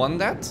I won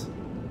that?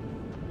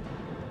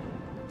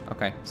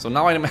 Okay, so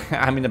now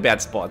I'm in a bad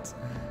spot.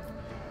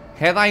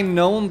 Had I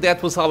known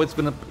that was how it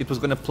was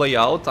gonna play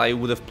out, I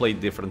would have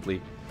played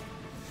differently.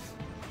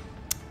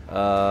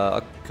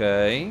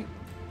 Okay.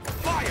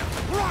 Fire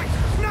right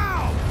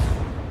now!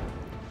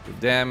 Good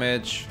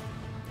damage.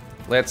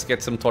 Let's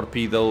get some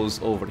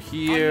torpedoes over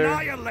here.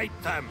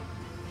 Annihilate them!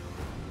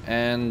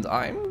 And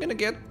I'm gonna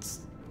get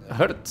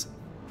hurt.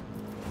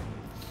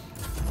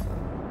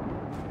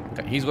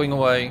 Okay, he's going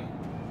away.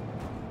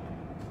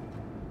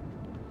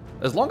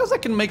 As long as I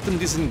can make them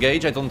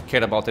disengage, I don't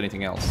care about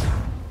anything else.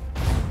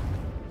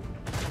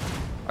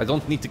 I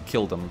don't need to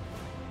kill them.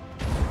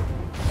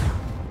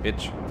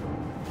 Bitch.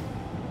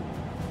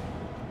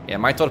 Yeah,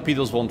 my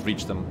torpedoes won't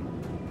reach them.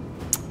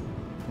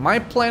 My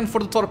plan for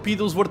the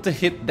torpedoes were to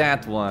hit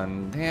that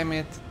one. Damn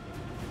it.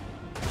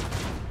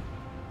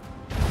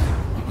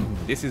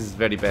 This is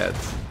very bad.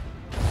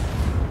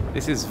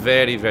 This is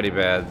very, very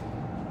bad.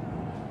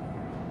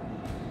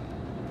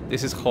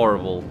 This is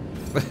horrible.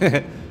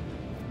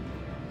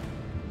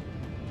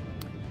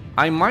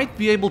 I might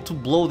be able to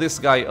blow this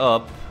guy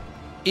up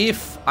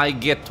if I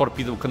get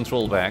torpedo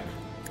control back.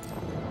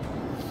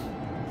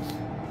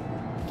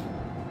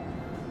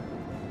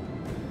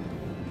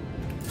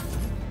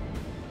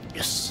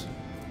 Yes.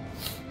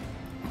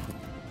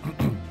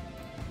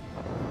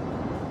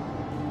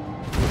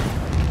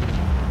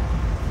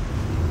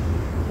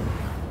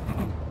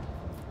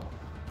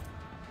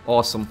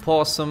 Awesome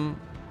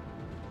possum.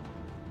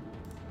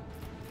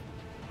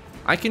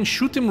 I can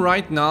shoot him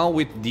right now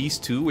with these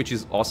two, which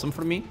is awesome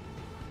for me.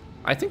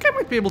 I think I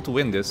might be able to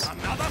win this.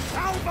 Another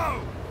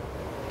salvo!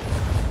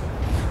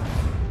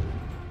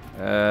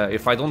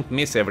 If I don't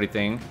miss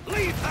everything.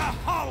 Leave their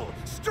hull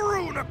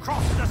strewn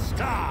across the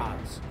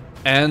stars!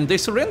 And they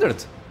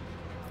surrendered.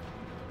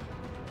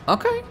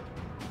 Okay.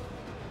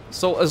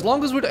 So as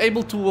long as we're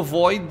able to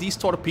avoid these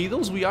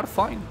torpedoes, we are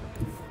fine.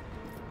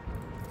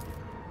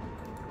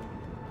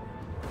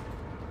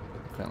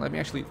 Okay, let me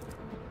actually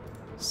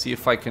see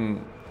if I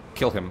can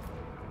kill him.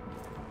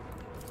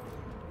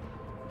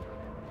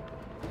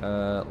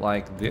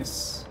 Like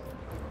this.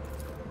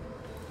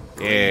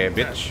 Yeah,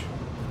 bitch.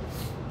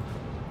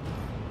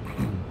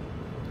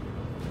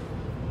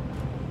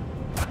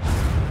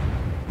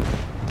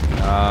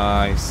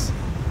 Nice.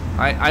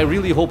 I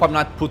really hope I'm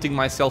not putting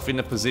myself in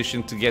a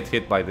position to get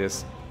hit by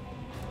this.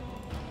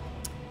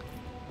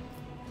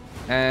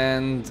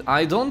 And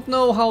I don't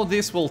know how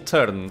this will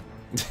turn.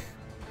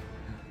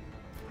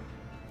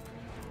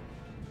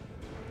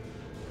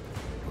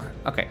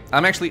 Okay,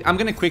 I'm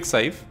gonna quick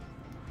save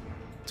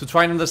to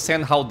try and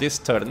understand how this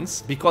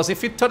turns, because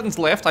if it turns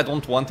left, I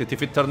don't want it.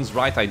 If it turns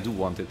right, I do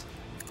want it.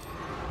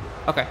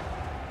 Okay,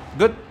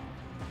 good.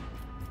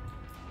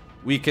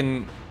 We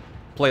can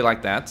play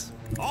like that.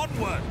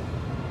 Onward!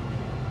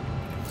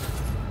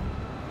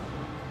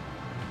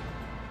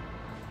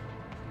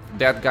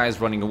 That guy's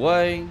running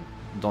away.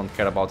 Don't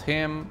care about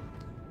him.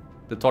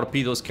 The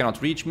torpedoes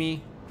cannot reach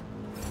me.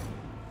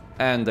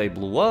 And they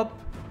blew up.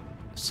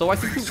 So I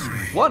think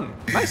we won.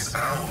 Nice.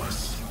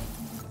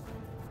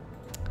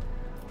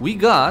 We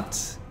got...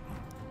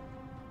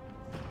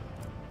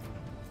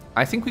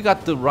 I think we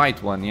got the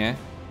right one, yeah?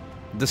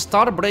 The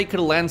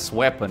Starbreaker Lance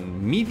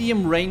Weapon.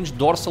 Medium range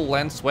dorsal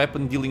lance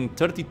weapon dealing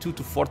 32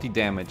 to 40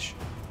 damage.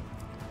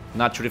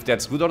 Not sure if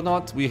that's good or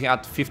not. We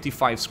had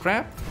 55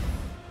 scrap.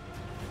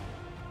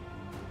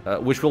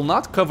 Which will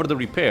not cover the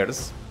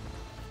repairs.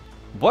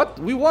 But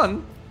we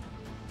won.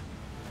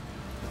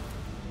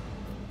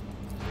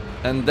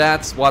 And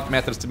that's what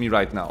matters to me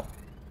right now.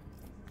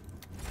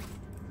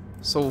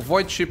 So,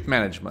 Void Ship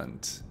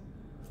Management.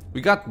 We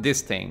got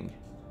this thing.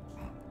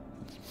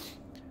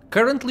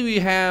 Currently we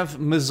have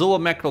Mesoa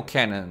macro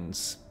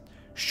cannons.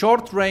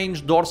 Short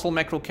range dorsal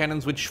macro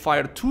cannons which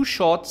fire 2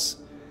 shots,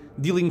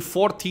 dealing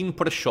 14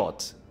 per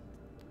shot.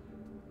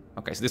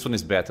 Okay, so this one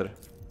is better.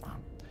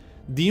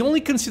 The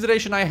only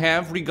consideration I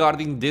have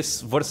regarding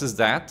this versus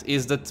that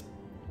is that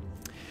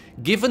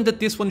given that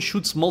this one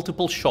shoots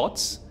multiple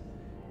shots,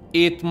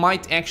 it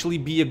might actually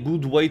be a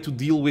good way to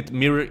deal with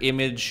mirror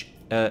image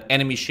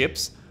enemy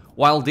ships,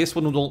 while this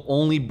one will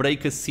only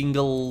break a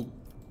single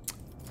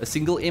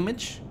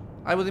image,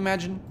 I would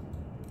imagine.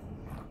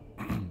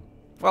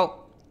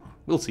 Well,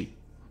 we'll see.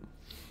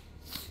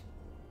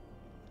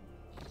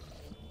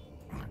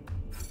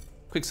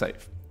 Quick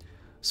save.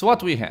 So what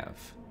do we have?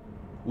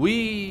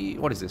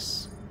 What is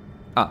this?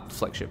 Ah,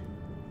 flagship.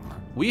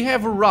 We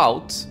have a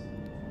route,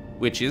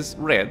 which is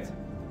red.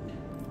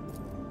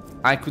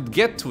 I could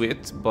get to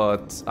it,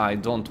 but I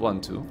don't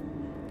want to.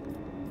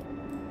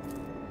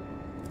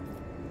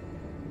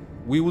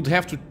 We would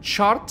have to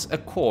chart a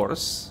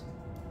course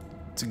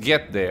to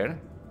get there.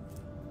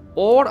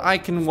 Or I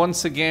can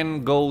once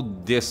again go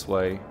this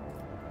way.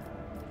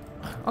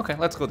 Okay,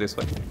 let's go this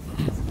way.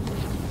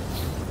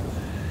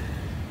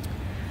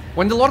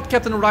 When the Lord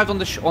Captain arrived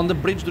on the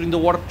bridge during the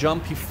warp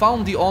jump, he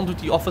found the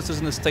on-duty officers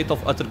in a state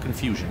of utter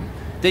confusion.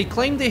 They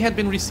claimed they had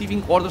been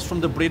receiving orders from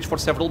the bridge for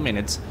several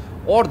minutes,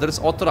 orders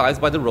authorized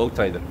by the rogue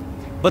trader.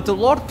 But the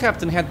Lord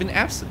Captain had been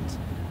absent.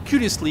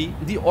 Curiously,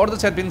 the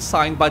orders had been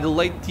signed by the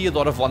late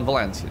Theodora von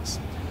Valancius.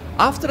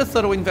 After a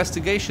thorough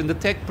investigation, the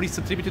tech priest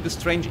attributed the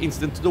strange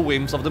incident to the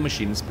whims of the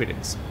machine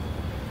spirits.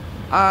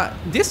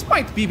 This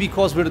might be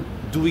because we're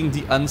doing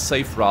the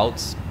unsafe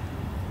routes.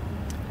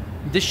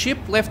 The ship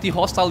left the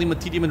hostile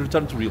Immaterium and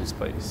returned to real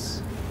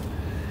space.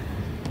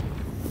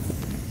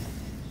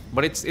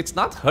 But it's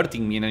not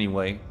hurting me in any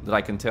way that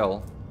I can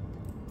tell.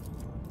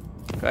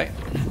 Okay,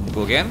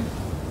 go again.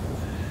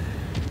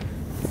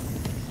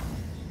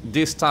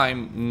 This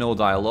time, no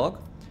dialogue.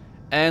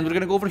 And we're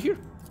gonna go over here.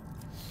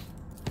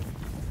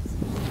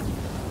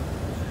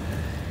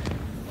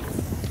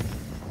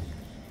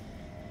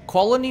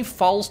 Colony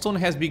Foulstone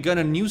has begun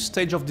a new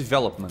stage of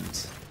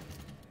development.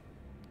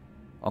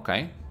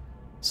 Okay.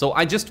 So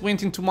I just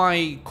went into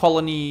my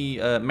colony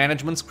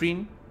management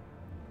screen.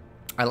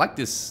 I like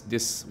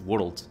this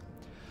world.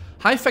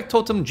 High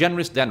Factotum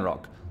Janus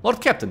Denrock.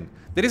 Lord Captain,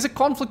 there is a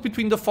conflict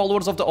between the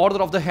followers of the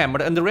Order of the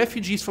Hammer and the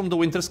refugees from the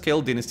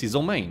Winterscale Dynasty's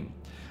domain.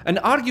 An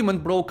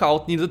argument broke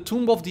out near the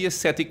tomb of the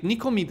ascetic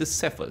Nicomedes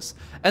Cephas,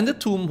 and the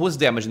tomb was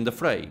damaged in the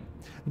fray.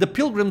 The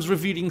pilgrims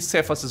revering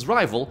Cephas'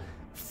 rival,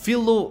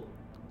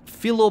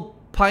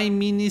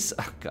 Philopaemenes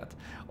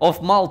of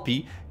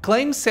Malpi,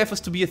 claimed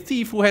Cephas to be a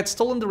thief who had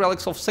stolen the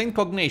relics of Saint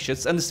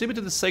Cognatius and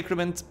distributed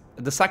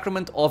the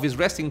sacrament of his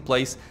resting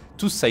place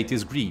to sate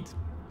his greed.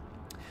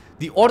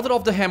 The Order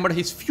of the Hammer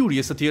is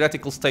furious at the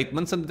heretical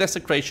statements and the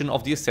desecration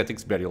of the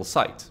ascetic's burial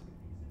site.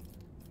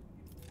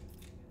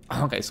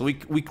 Okay, so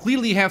we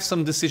clearly have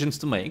some decisions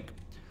to make.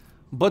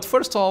 But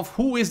first off,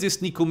 who is this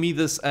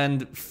Nicomedes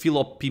and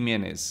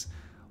Philopaemenes?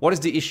 What is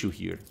the issue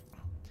here?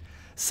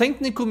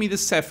 Saint Nicomedes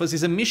Cephas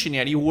is a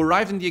missionary who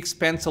arrived in the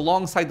Expanse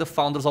alongside the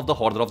founders of the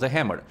Order of the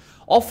Hammer,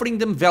 offering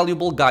them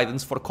valuable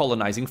guidance for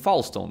colonizing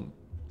Foulstone.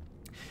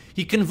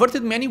 He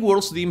converted many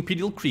worlds to the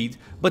Imperial Creed,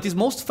 but his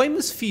most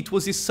famous feat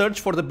was his search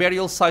for the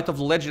burial site of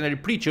the legendary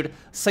preacher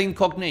Saint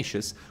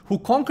Cognatius, who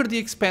conquered the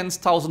Expanse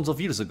thousands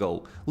of years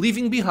ago,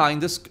 leaving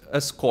behind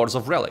a scores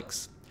of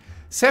relics.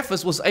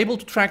 Cephas was able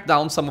to track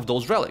down some of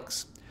those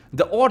relics.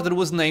 The order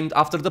was named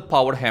after the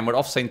power hammer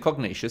of Saint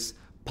Cognatius,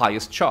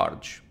 Pious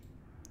Charge.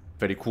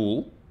 Very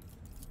cool.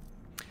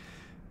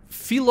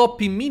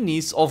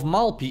 Philopaemenes of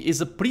Malpi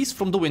is a priest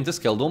from the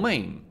Winterscale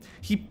domain.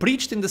 He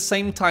preached in the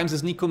same times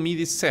as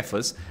Nicomedes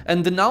Cephas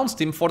and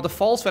denounced him for the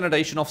false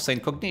veneration of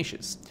Saint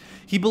Cognatius.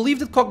 He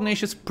believed that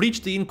Cognatius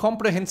preached the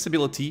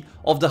incomprehensibility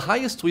of the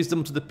highest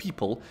wisdom to the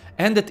people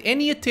and that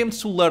any attempts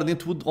to learn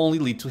it would only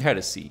lead to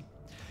heresy.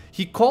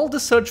 He called the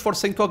search for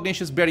Saint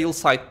Cognatius' burial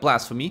site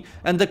blasphemy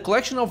and the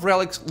collection of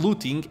relics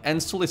looting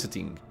and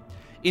soliciting.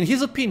 In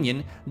his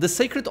opinion, the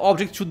sacred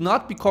object should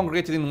not be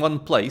congregated in one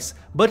place,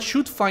 but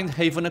should find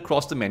haven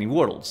across the many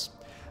worlds.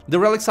 The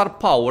relics are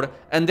power,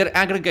 and their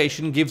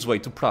aggregation gives way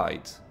to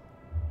pride.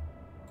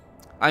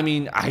 I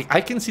mean,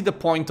 I can see the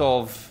point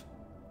of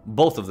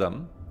both of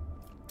them.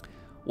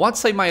 What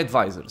say my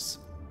advisors?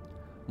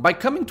 By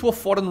coming to a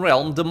foreign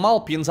realm, the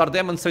Malpians are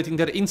demonstrating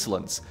their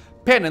insolence.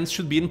 Penance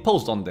should be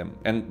imposed on them,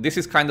 and this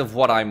is kind of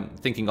what I'm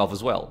thinking of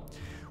as well.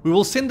 We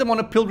will send them on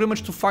a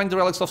pilgrimage to find the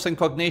relics of Saint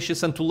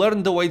Cognatius and to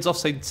learn the ways of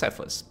Saint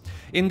Cephas.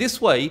 In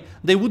this way,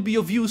 they would be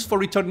of use for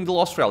returning the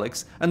lost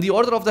relics, and the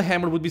Order of the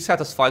Hammer would be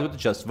satisfied with a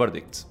just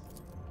verdict.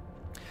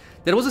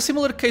 There was a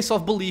similar case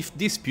of belief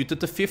dispute at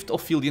the 5th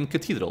Ophelian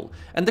Cathedral,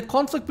 and the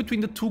conflict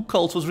between the two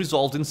cults was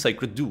resolved in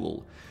sacred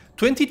duel.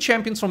 20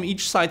 champions from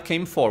each side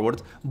came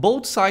forward,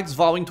 both sides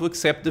vowing to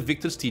accept the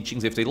victor's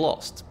teachings if they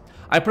lost.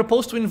 I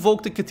propose to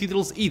invoke the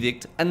cathedral's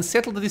edict and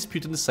settle the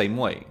dispute in the same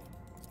way.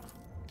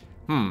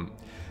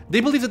 They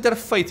believe that their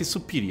faith is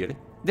superior,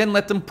 then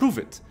let them prove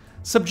it.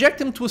 Subject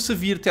them to a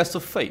severe test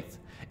of faith.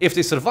 If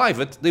they survive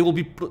it, they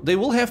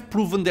will have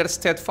proven their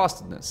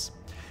steadfastness.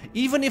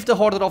 Even if the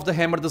Order of the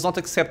Hammer does not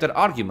accept their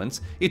arguments,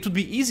 it would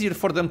be easier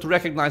for them to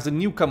recognize the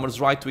newcomer's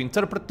right to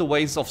interpret the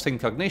ways of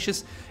Saint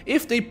Cognatius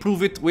if they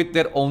prove it with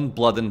their own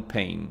blood and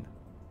pain.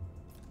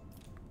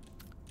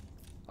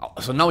 Oh,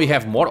 so now we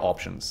have more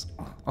options.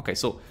 Okay,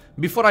 so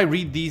before I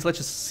read these, let's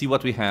just see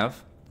what we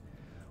have.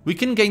 We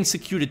can gain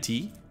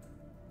security,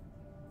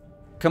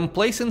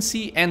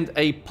 complacency, and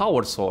a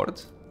power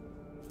sword.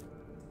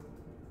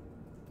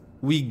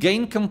 We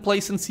gain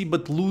complacency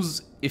but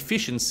lose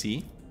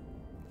efficiency.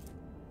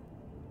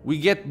 We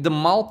get the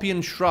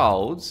Malpian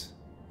Shroud.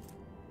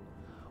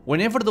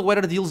 Whenever the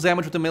wearer deals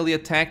damage with a melee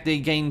attack, they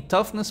gain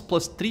toughness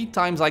plus 3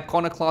 times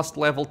Iconoclast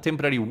level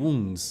temporary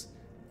wounds.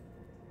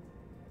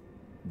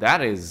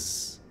 That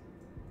is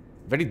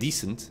very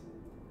decent.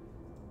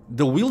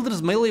 The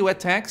wielder's melee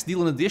attacks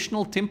deal an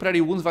additional temporary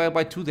wounds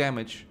by 2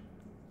 damage.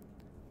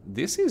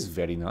 This is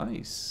very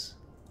nice.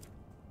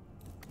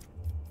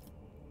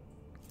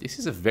 This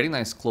is a very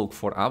nice cloak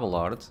for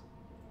Abelard.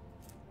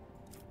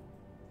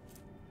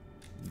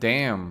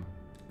 Damn.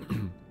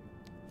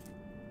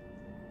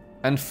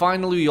 And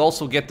finally, we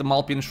also get the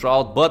Malpian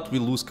Shroud, but we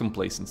lose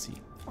complacency.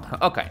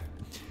 Okay.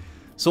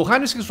 So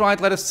Heinrich is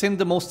right, let us send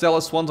the most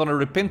zealous ones on a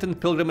repentant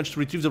pilgrimage to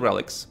retrieve the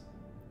relics.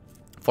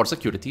 For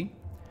security.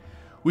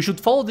 We should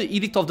follow the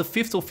edict of the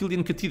 5th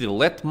Ophelian Cathedral.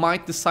 Let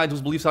might decide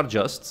whose beliefs are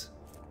just.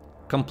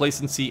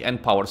 Complacency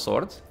and power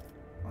sword.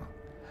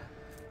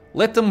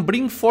 Let them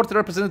bring forth their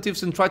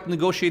representatives and try to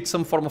negotiate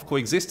some form of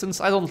coexistence.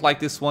 I don't like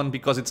this one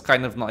because it's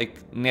kind of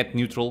like net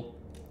neutral.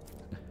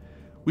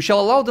 We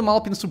shall allow the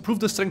Malpians to prove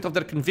the strength of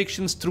their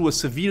convictions through a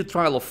severe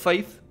trial of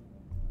faith.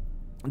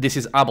 This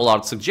is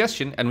Abelard's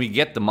suggestion, and we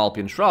get the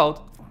Malpian Shroud.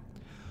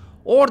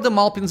 Or the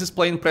Malpians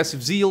display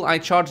impressive zeal. I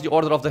charge the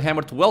Order of the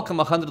Hammer to welcome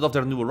 100 of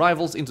their new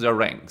arrivals into their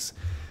ranks.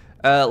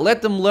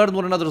 Let them learn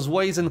one another's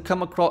ways and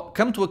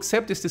come to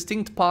accept this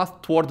distinct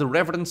path toward the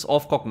reverence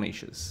of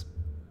Cognacious.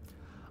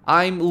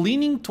 I'm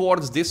leaning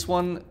towards this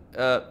one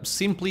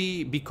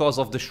simply because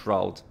of the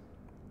Shroud.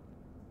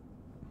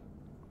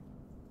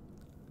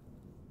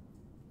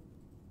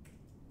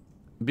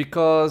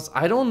 Because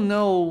I don't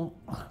know...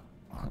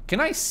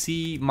 Can I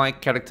see my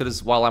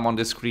characters while I'm on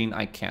the screen?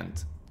 I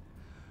can't.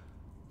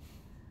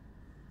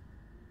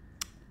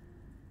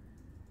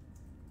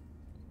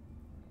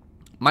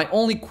 My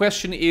only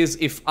question is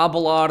if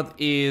Abelard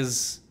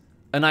is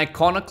an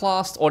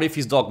iconoclast or if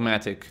he's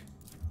dogmatic.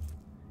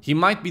 He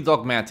might be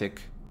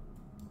dogmatic.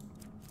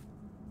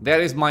 That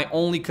is my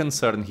only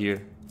concern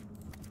here.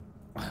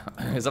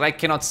 Is that I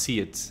cannot see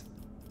it.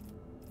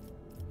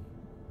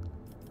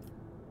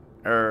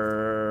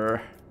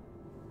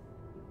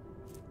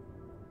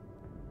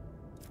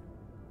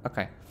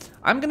 Okay.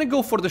 I'm gonna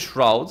go for the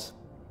Shroud.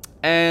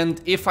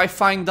 And if I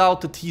find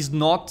out that he's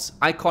not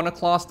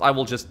iconoclast, I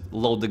will just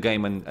load the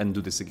game and do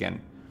this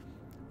again.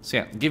 So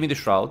yeah, give me the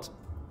Shroud.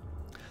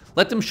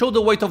 Let them show the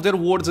weight of their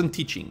words and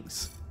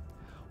teachings.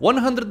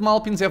 100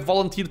 Malpians have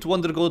volunteered to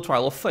undergo the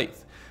trial of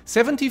faith.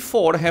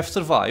 74 have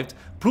survived,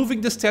 proving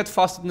the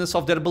steadfastness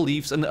of their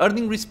beliefs and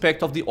earning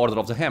respect of the Order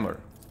of the Hammer.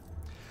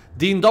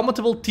 The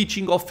indomitable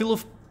teaching of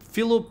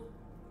Philopaemenes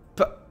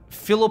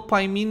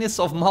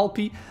of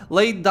Malpi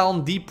laid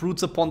down deep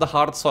roots upon the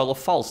hard soil of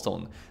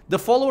Falstone. The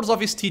followers of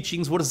his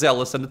teachings were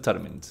zealous and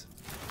determined.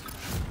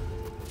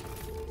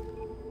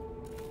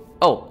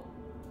 Oh,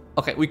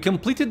 okay, we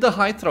completed the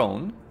High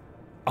Throne.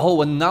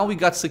 Oh, and now we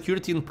got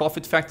security and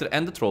profit factor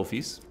and the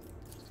trophies.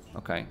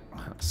 Okay,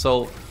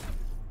 so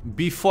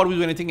before we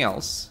do anything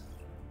else,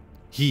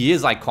 he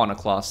is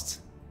iconoclast.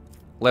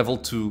 Level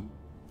 2.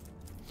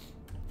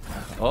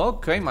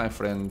 Okay, my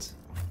friend.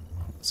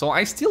 So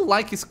I still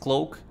like his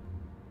cloak,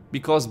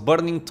 because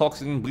burning,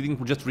 toxic, and bleeding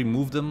would just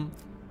remove them.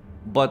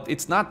 But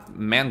it's not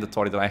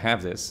mandatory that I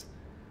have this.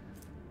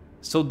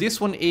 So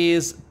this one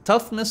is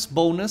toughness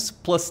bonus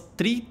plus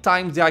 3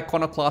 times the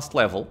iconoclast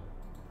level.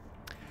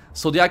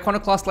 So the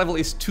iconoclast level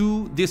is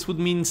 2, this would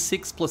mean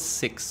 6 plus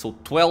 6, so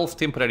 12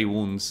 temporary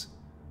wounds.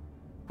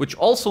 Which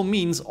also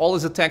means all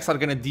his attacks are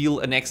gonna deal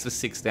an extra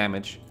 6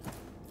 damage.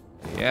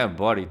 Yeah,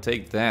 buddy,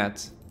 take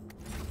that.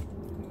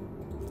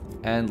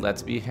 And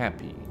let's be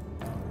happy.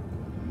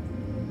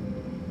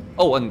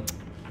 Oh, and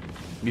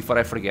before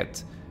I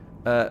forget,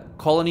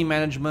 colony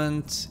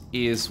management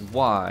is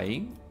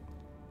why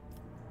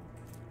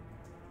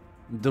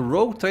the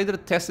rogue trader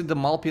tested the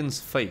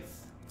Malpian's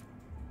faith.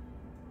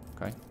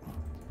 Okay.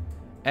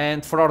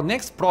 And for our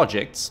next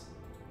projects,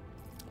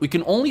 we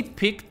can only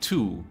pick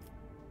 2.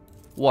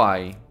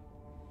 Why?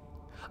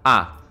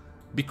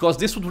 Because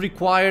this would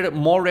require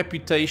more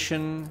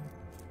reputation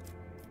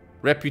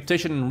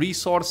and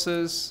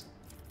resources,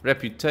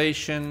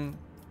 reputation,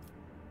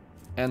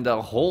 and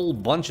a whole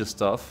bunch of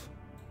stuff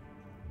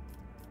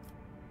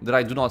that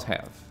I do not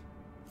have.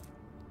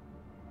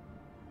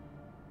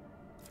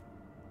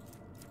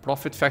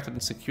 Profit factor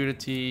and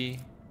security,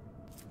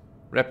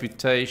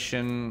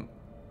 reputation,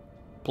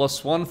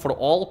 +1 for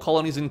all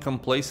colonies in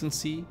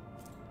complacency.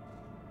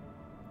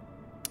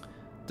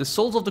 The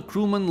souls of the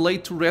crewmen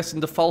laid to rest in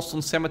the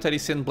Falstone Cemetery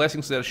send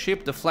blessings to their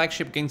ship. The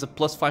flagship gains a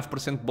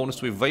 +5% bonus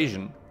to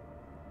evasion.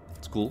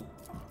 It's cool.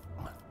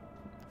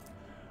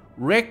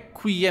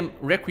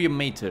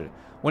 Requiemator.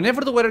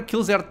 Whenever the wearer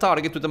kills their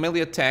target with a melee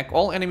attack,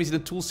 all enemies in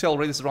the tool cell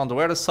radius around the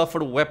wearer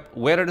suffer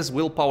wearer's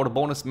willpower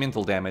bonus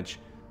mental damage.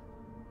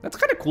 That's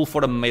kind of cool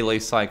for a melee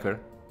psyker.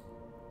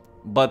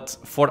 But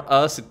for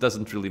us, it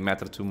doesn't really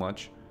matter too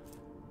much.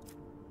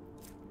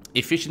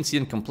 Efficiency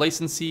and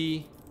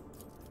complacency.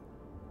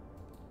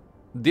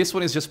 This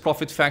one is just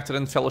profit factor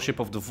and Fellowship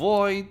of the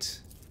Void.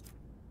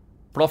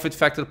 Profit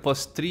factor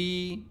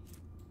 +3.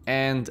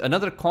 And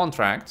another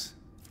contract.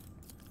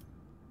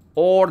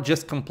 Or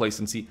just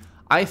complacency.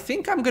 I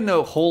think I'm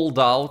gonna hold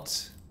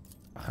out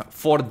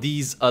for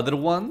these other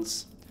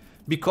ones.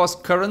 Because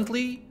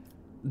currently,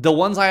 the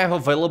ones I have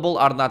available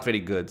are not very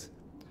good.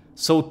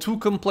 So 2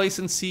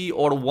 complacency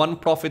or 1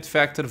 profit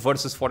factor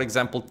versus, for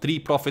example, 3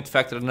 profit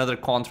factor, another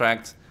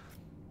contract.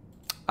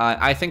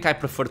 I think I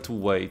prefer to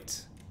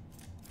wait.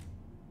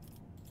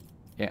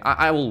 Yeah,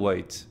 I will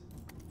wait.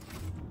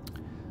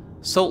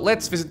 So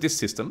let's visit this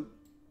system.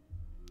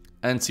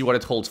 and see what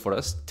it holds for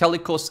us.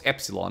 Telecos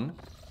Epsilon.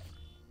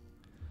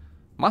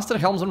 Master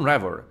Helmsman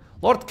Rever.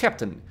 Lord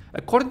Captain,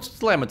 according to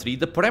telemetry,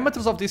 the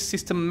parameters of this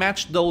system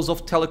match those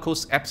of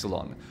Telecos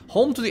Epsilon,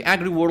 home to the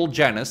agri-world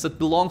Janus that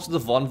belongs to the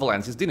Von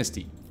Valensis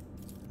dynasty.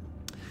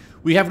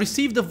 We have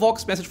received a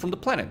Vox message from the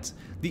planet.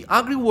 The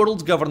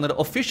agri-world's governor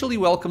officially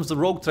welcomes the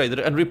rogue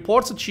trader and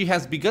reports that she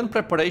has begun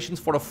preparations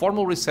for a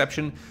formal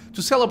reception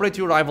to celebrate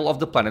the arrival of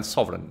the planet's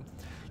sovereign.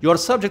 Your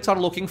subjects are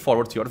looking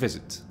forward to your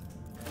visit.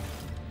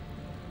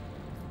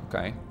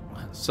 Okay,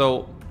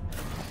 so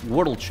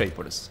World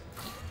Shapers.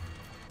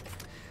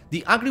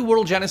 The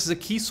agri-world Janus is a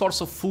key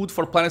source of food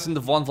for planets in the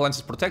Von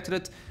Valensis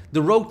Protectorate.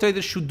 The rogue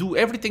traders should do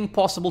everything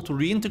possible to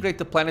reintegrate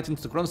the planet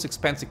into the Koronus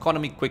Expanse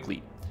economy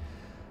quickly.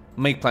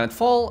 Make planet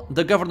fall.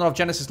 The governor of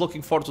Janus is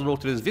looking forward to the rogue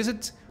trader's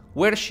visit,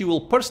 where she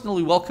will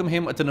personally welcome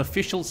him at an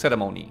official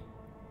ceremony.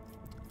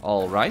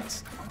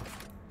 Alright.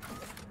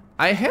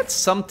 I had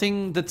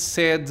something that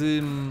said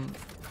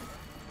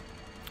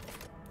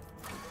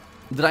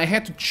that I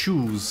had to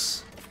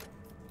choose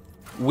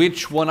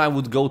which one I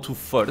would go to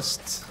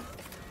first.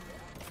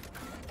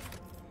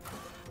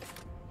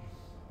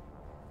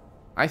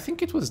 I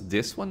think it was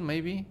this one,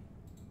 maybe.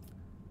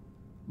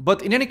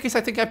 But in any case,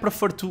 I think I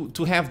prefer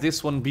to have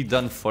this one be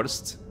done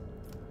first.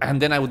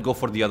 And then I would go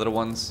for the other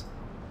ones.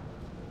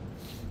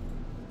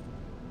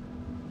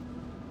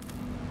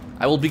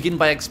 I will begin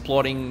by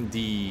exploring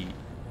the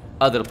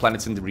other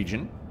planets in the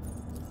region.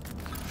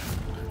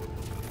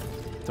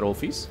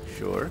 Trophies,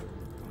 sure.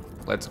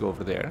 Let's go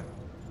over there.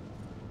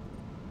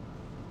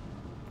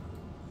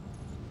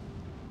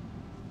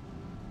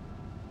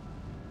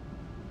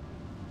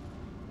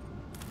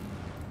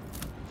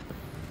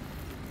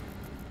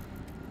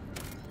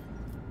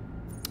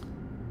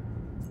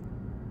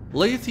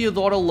 Lady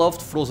Theodora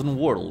loved frozen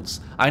worlds.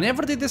 I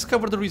never did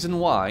discover the reason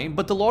why,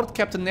 but the Lord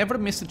Captain never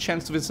missed a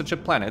chance to visit such a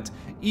planet,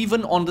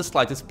 even on the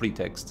slightest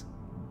pretext.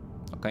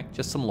 Okay,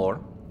 just some lore.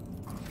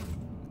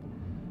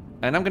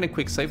 And I'm gonna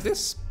quick save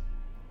this.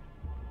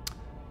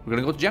 We're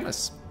gonna go to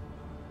Janus.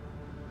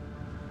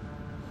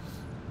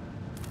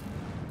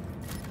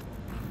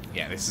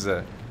 Yeah, this is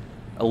a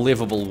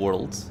livable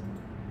world.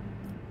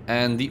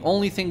 And the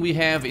only thing we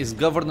have is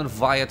Governor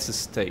Viat's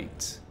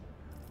estate.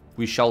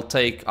 We shall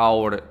take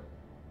our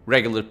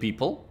regular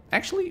people.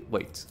 Actually,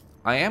 wait.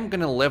 I am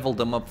gonna level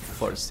them up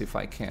first if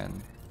I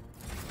can.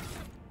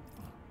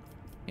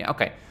 Yeah,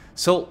 okay.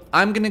 So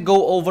I'm gonna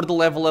go over the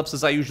level ups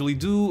as I usually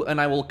do,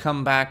 and I will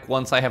come back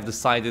once I have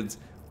decided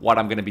what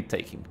I'm gonna be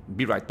taking.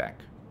 Be right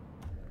back.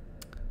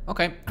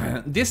 Okay,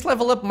 this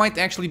level up might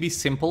actually be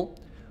simple.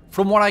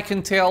 From what I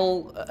can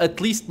tell,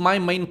 at least my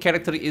main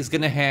character is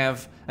gonna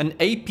have an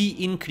AP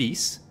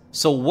increase.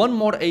 So one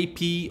more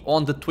AP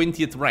on the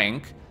 20th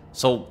rank.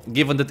 So,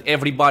 given that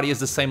everybody is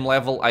the same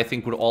level, I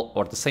think we're all,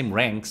 or the same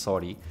rank,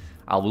 sorry,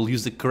 I will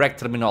use the correct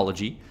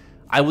terminology.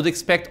 I would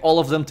expect all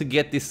of them to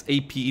get this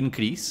AP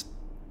increase.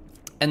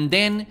 And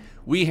then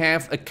we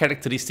have a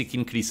characteristic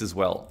increase as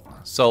well.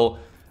 So,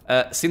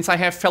 since I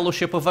have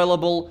Fellowship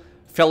available,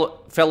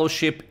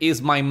 Fellowship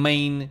is my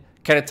main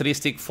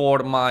characteristic for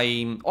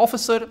my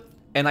officer,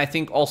 and I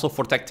think also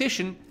for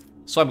Tactician,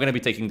 so I'm going to be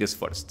taking this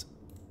first.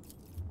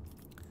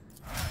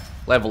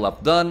 Level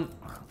up done.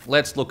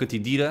 Let's look at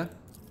Idira.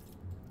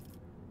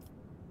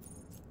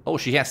 Oh,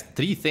 she has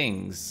 3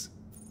 things.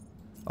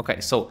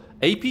 Okay, so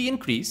AP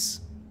increase.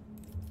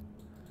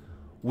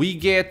 We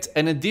get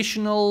an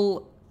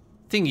additional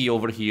thingy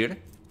over here.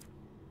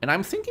 And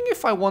I'm thinking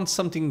if I want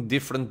something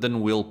different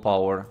than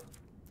willpower.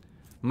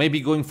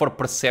 Maybe going for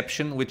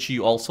perception, which she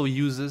also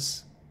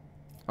uses.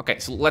 Okay,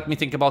 so let me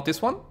think about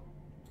this one.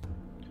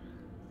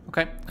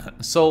 Okay,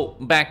 so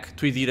back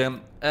to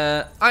Idira.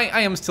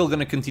 I am still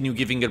gonna continue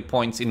giving her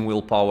points in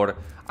willpower.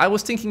 I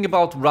was thinking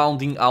about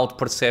rounding out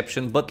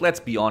perception, but let's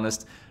be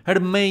honest, her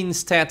main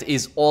stat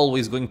is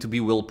always going to be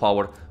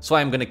willpower, so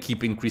I'm gonna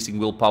keep increasing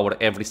willpower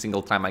every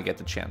single time I get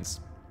the chance.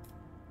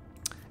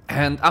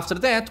 And after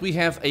that, we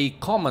have a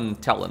common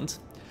talent.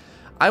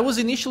 I was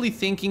initially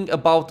thinking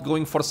about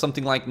going for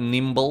something like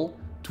Nimble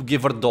to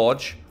give her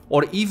dodge,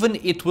 or even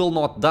It Will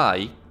Not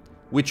Die,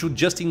 which would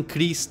just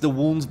increase the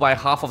wounds by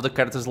half of the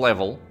character's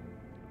level.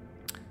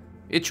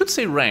 It should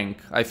say rank,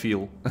 I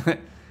feel.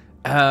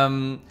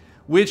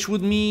 Which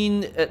would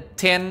mean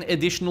 10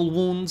 additional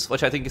wounds,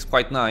 which I think is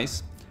quite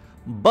nice.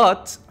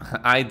 But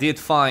I did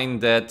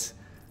find that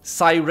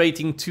Psi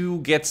rating 2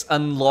 gets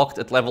unlocked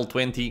at level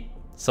 20,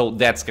 so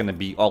that's gonna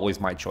be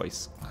always my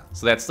choice.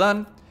 So that's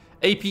done.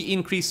 AP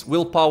increase,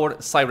 willpower,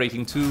 Psi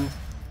rating 2.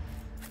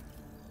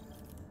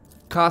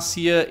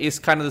 Cassia is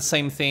kind of the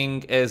same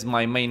thing as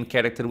my main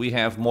character. We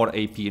have more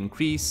AP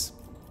increase.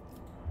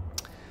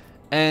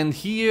 And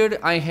here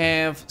I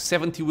have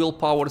 70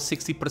 willpower,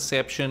 60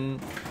 perception.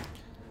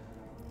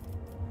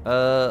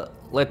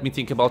 Let me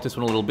think about this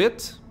one a little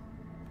bit.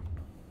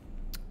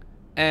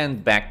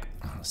 And back.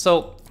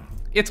 So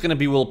it's gonna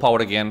be willpower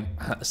again.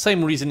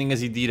 Same reasoning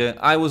as Idira.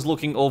 I was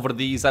looking over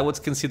these. I was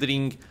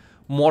considering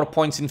more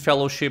points in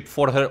Fellowship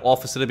for her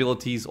officer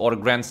abilities or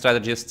Grand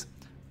Strategist.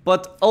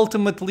 But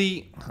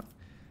ultimately,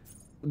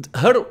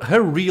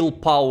 her real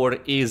power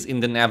is in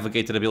the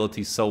navigator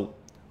ability, so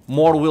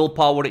more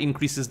willpower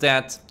increases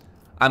that.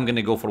 I'm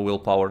gonna go for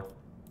willpower.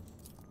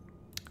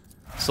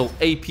 So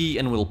AP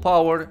and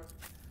willpower.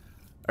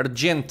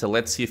 Argenta,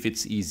 let's see if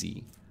it's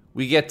easy.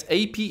 We get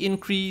AP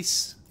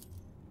increase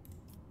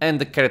and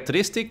the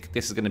characteristic.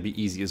 This is gonna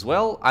be easy as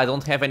well. I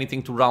don't have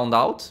anything to round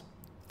out.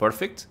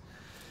 Perfect.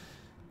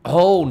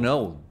 Oh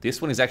no,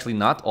 this one is actually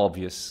not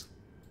obvious.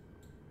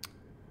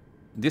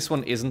 This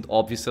one isn't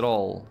obvious at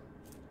all.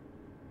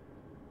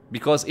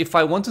 Because if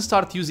I want to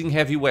start using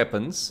heavy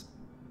weapons...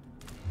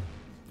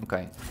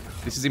 Okay,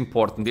 this is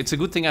important. It's a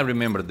good thing I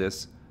remembered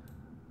this.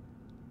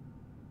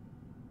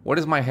 What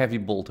is my heavy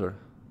bolter?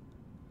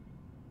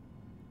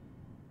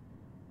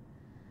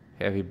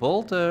 Heavy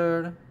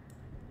bolter.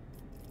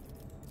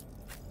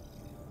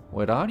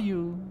 Where are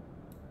you?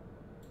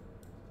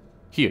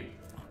 Here.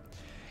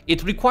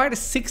 It requires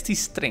 60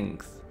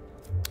 strength.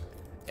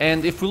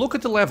 And if we look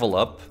at the level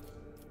up,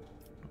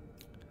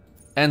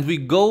 and we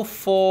go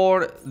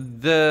for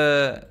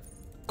the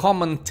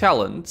common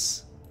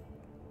talents,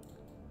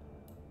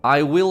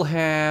 I will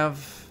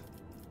have...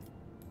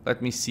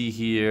 Let me see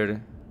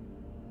here.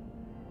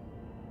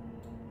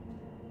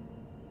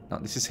 No,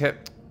 this is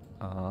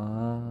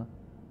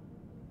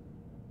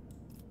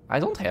I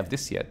don't have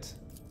this yet.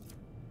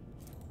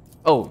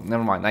 Oh,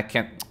 never mind. I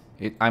can't...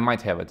 I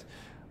might have it.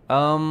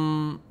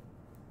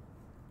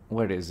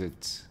 Where is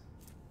it?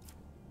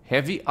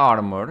 Heavy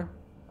armor.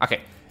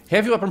 Okay.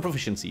 Heavy weapon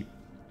proficiency.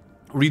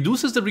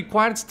 Reduces the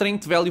required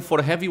strength value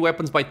for heavy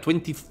weapons by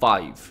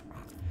 25.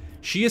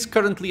 She is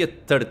currently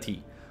at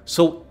 30.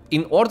 So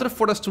in order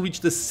for us to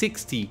reach the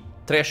 60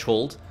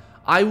 threshold,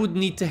 I would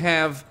need to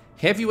have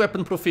heavy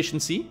weapon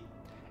proficiency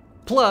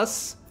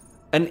plus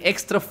an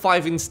extra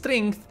 5 in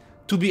strength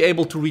to be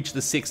able to reach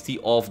the 60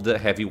 of the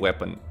heavy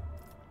weapon.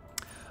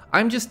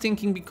 I'm just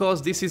thinking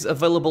because this is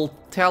available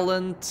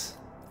talent.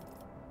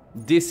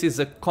 This is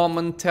a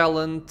common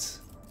talent.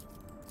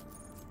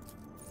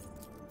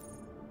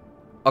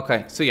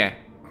 Okay, so yeah.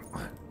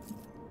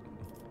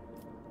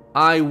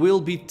 I will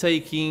be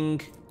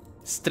taking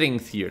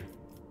strength here.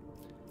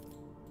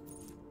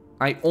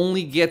 I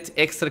only get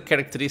extra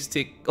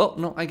characteristic... Oh,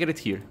 no, I get it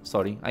here.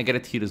 Sorry, I get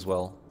it here as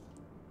well.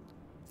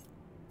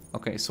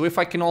 Okay, so if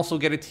I can also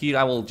get it here,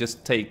 I will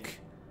just take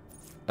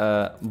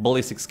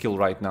ballistic skill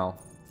right now.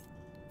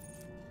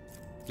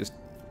 Just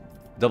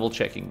double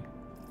checking.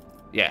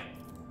 Yeah.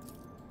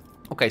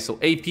 Okay, so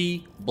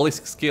AP,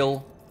 ballistic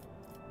skill,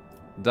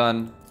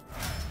 done.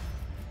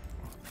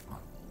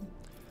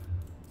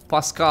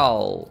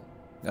 Pascal.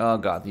 Oh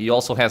god, he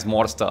also has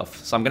more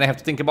stuff. So I'm gonna have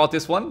to think about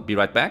this one. Be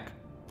right back.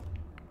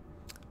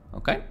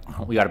 Okay,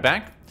 we are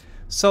back.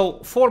 So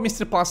for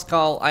Mr.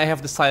 Pascal, I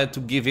have decided to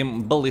give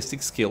him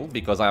ballistic skill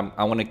because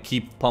I want to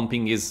keep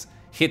pumping his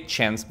hit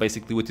chance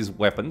basically with his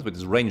weapons, with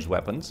his ranged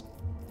weapons.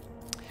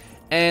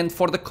 And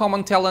for the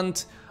common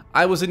talent,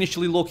 I was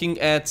initially looking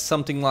at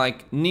something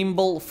like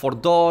nimble for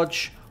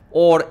dodge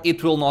or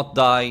it will not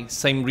die.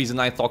 Same reason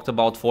I talked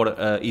about for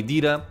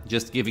Idira,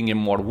 just giving him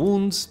more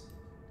wounds.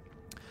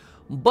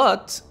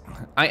 But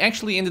I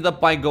actually ended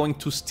up by going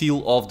to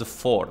Steel of the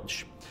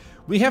Forge.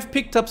 We have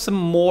picked up some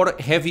more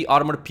heavy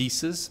armor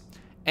pieces,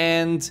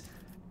 and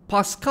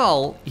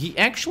Pascal, he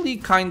actually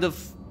kind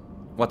of...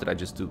 What did I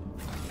just do?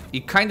 He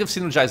kind of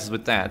synergizes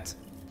with that.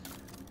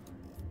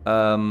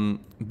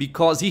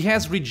 Because he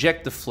has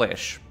Reject the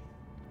Flesh,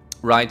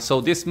 right?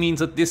 So this means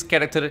that this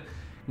character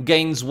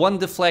gains 1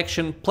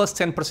 deflection plus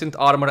 10%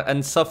 armor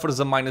and suffers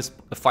a minus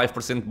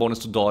 5% bonus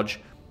to dodge.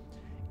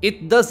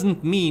 It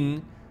doesn't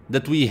mean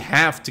that we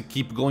have to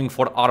keep going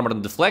for armor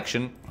and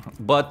deflection,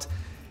 but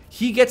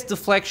he gets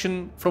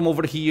deflection from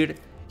over here.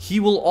 He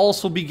will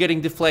also be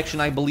getting deflection,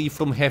 I believe,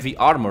 from heavy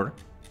armor.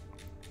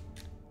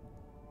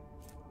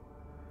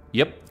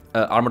 Yep,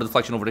 armor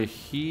deflection over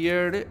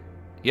here.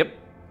 Yep.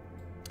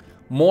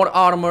 More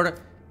armor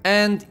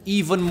and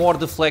even more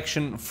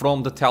deflection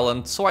from the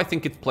talent, so I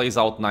think it plays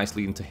out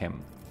nicely into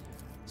him.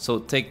 So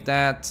take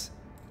that.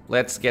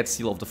 Let's get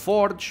Seal of the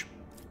Forge.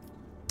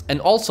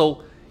 And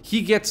also,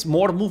 he gets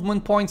more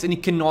movement points and he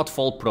cannot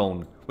fall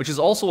prone, which is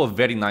also a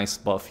very nice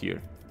buff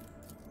here.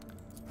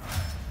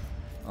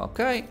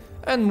 Okay,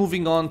 and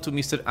moving on to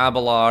Mr.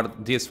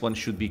 Abelard, this one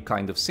should be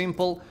kind of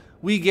simple.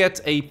 We get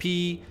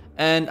AP,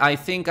 and I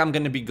think I'm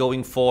gonna be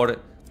going for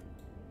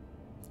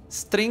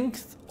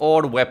strength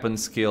or weapon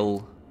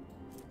skill.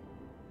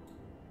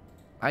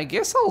 I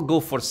guess I'll go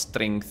for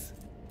strength.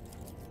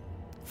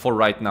 For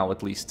right now,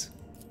 at least.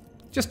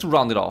 Just to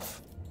round it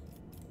off.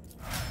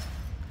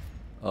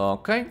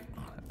 Okay.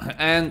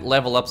 And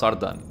level ups are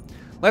done.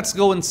 Let's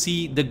go and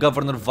see the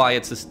Governor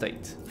Viat's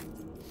estate.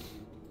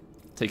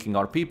 Taking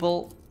our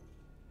people.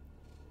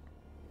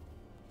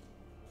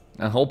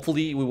 And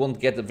hopefully we won't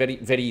get a very,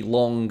 very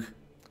long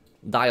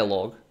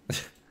dialogue.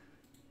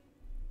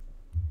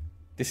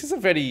 This is a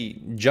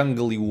very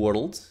jungly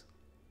world.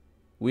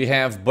 We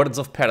have birds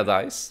of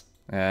paradise.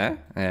 And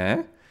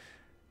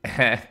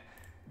a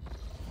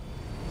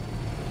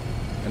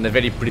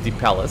very pretty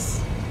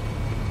palace.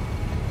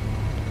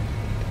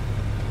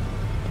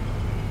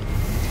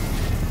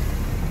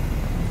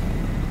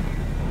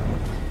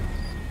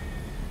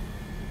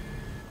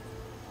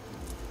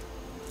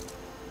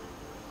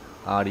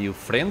 Are you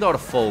friend or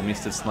foe,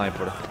 Mr.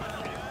 Sniper?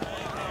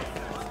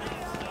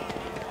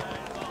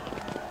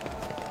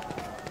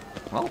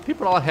 Well,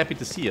 people are happy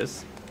to see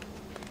us.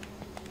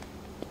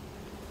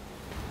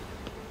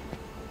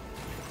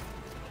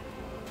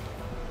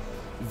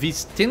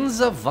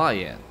 Vistenza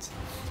Viet.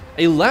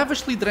 A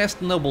lavishly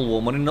dressed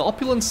noblewoman in an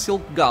opulent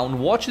silk gown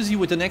watches you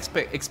with an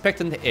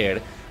expectant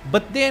air,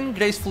 but then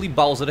gracefully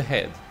bows her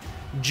head.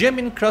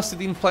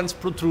 Gem-encrusted implants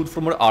protrude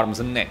from her arms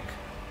and neck.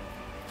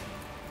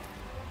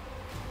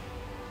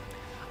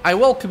 I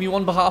welcome you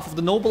on behalf of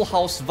the noble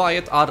house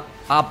Viet Ab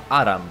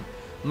Aram.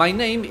 My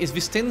name is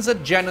Vistenza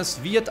Janus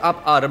Viet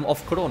Ab Aram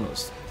of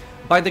Koronus.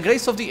 By the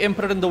grace of the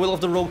Emperor and the will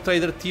of the rogue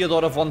trader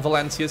Theodora von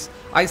Valancius,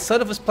 I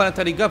serve as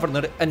planetary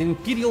governor and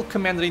imperial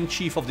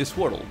commander-in-chief of this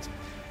world.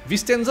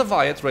 Vistenza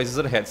Viet raises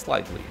her head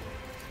slightly.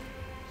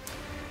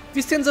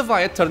 Vistenza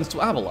Viet turns to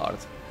Abelard.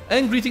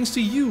 And greetings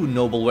to you,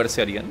 noble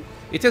Werserian.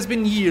 It has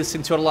been years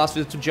since your last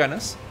visit to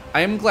Janus. I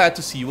am glad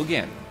to see you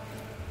again.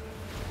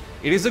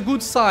 It is a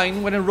good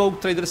sign when a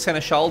rogue trader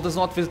seneschal does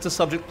not visit the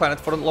subject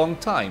planet for a long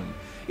time.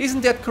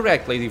 Isn't that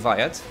correct, Lady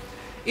Viet?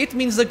 It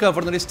means the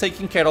governor is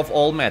taking care of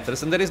all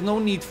matters and there is no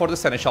need for the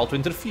seneschal to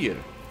interfere.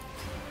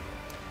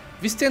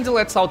 Vistenza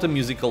lets out a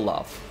musical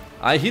laugh.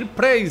 I hear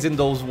praise in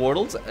those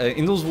words,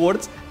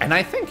 and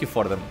I thank you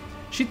for them.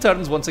 She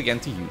turns once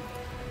again to you.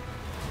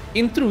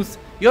 In truth,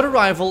 your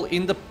arrival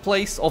in the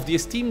place of the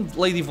esteemed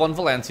Lady von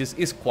Valancius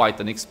is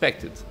quite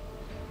unexpected.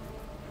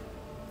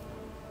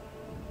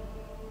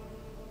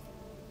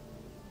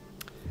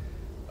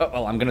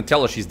 Well, I'm gonna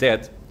tell her she's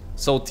dead.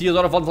 So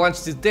Theodora von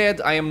Valancius is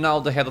dead, I am now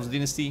the head of the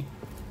dynasty.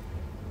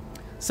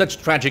 Such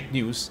tragic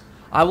news.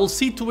 I will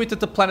see to it that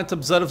the planet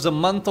observes a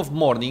month of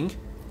mourning.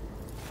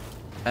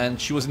 And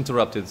she was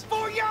interrupted.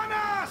 For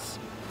Janus!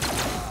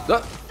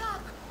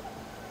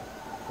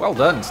 Well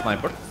done,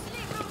 sniper.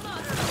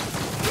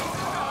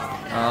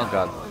 Oh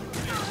god.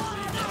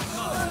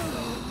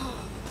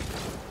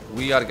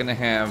 We are gonna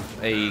have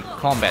a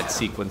combat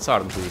sequence,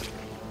 aren't we?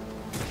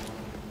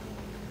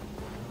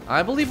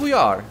 I believe we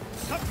are.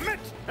 Submit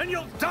and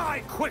you'll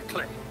die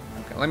quickly.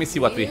 Okay, let me see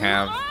what we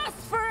have.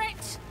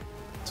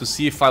 To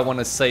see if I want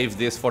to save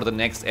this for the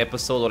next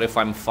episode or if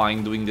I'm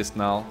fine doing this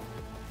now.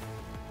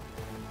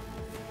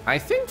 I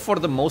think for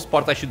the most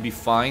part I should be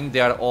fine.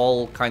 They are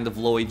all kind of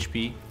low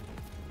HP.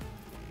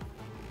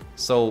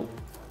 So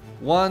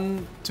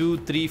 1, 2,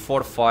 3,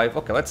 4, 5.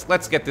 Okay,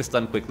 let's get this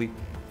done quickly.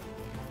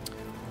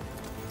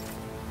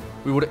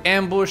 We were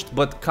ambushed,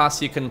 but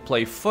Cassia can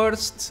play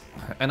first.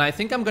 And I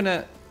think I'm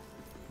gonna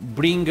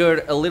bring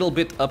her a little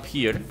bit up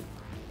here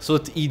so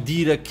that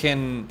Idira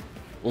can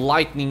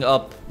lightning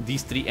up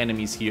these 3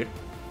 enemies here.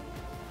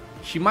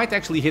 She might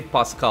actually hit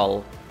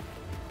Pascal,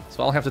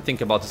 so I'll have to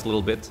think about this a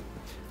little bit.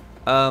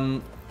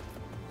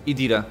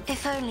 Idira.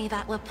 If only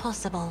that were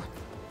possible.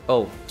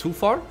 Oh, too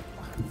far?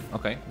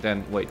 Okay,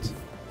 then wait.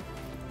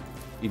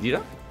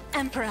 Idira?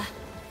 Emperor,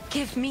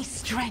 give me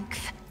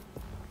strength.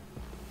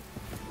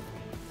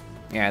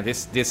 Yeah,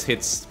 this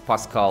hits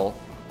Pascal.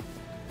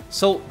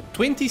 So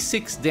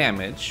 26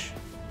 damage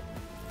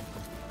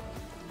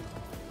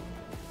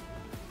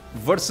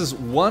versus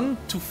 1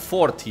 to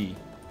 40.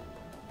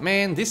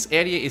 Man, this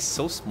area is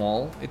so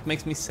small, it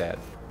makes me sad.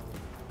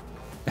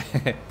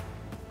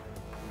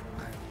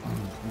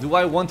 Do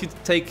I want you to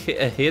take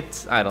a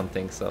hit? I don't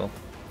think so.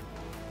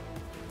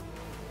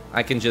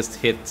 I can just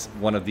hit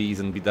one of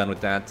these and be done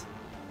with that.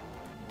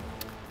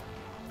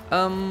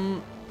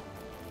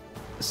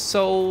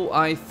 So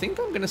I think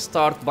I'm gonna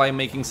start by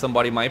making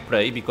somebody my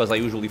prey, because I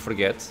usually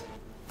forget.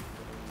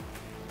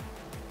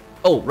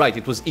 Oh, right,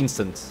 it was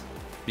instant.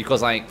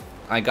 Because I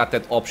got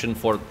that option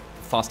for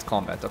fast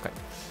combat, okay.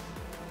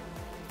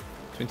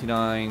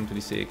 29,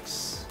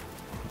 26.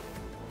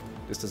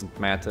 This doesn't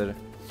matter.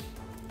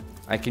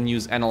 I can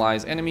use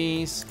analyze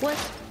enemies. What?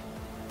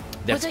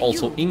 That's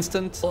also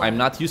instant. Or... I'm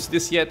not used to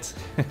this yet.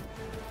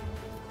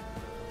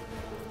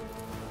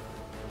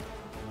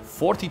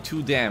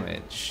 42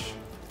 damage.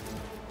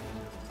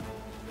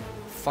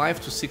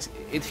 5 to 6.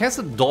 It has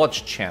a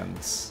dodge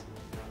chance.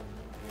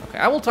 Okay,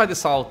 I will try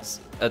this out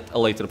at a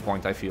later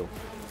point, I feel.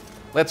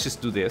 Let's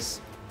just do this.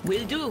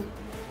 Will do.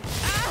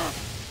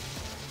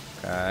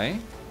 Okay.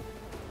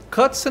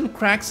 Cuts and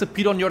cracks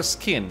appear on your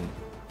skin.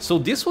 So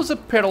this was a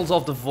Perils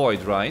of the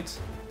Void, right?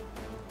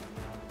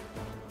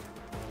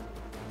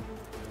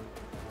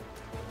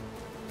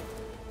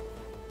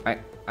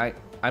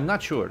 I'm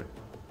not sure.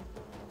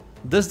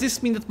 Does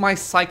this mean that my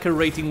Psyche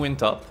rating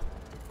went up?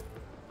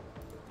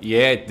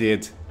 Yeah, it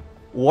did.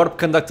 Warp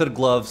Conductor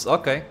Gloves.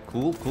 Okay,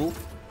 cool, cool.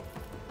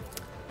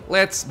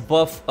 Let's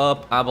buff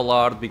up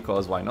Abelard,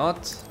 because why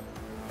not?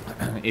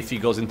 If he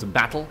goes into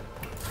battle.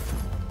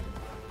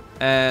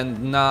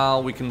 And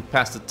now we can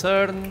pass the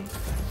turn.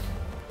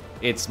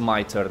 It's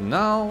my turn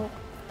now.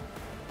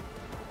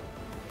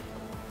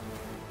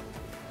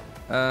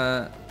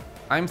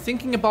 I'm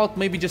thinking about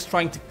maybe just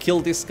trying to kill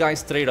this guy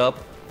straight up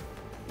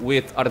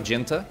with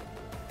Argenta.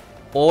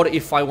 Or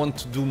if I want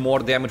to do more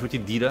damage with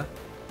Idira.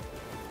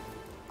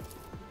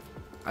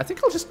 I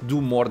think I'll just do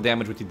more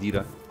damage with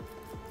Idira.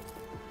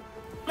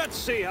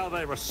 Let's see how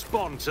they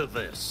respond to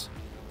this.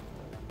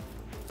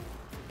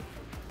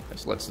 Okay,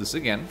 so let's do this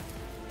again.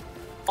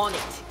 On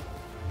it.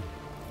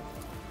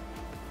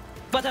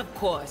 But of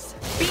course,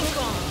 be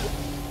gone.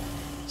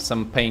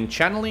 Some pain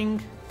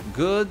channeling.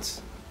 Good.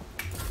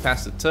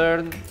 Pass the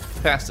turn.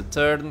 Pass the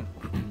turn.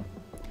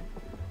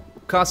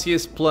 Cassie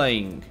is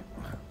playing.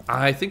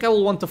 I think I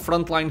will want the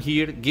front line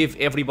here. Give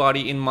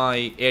everybody in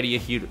my area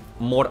here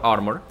more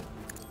armor.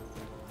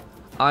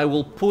 I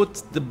will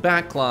put the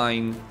back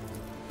line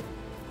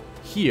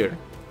here.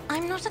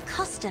 I'm not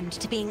accustomed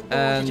to being ordered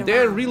And around.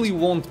 there really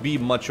won't be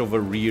much of a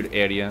rear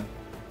area.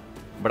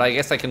 But I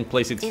guess I can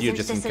place it here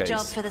just in Isn't this a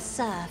job case. for the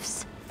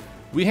serfs?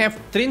 We have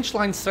trench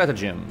line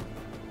stratagem.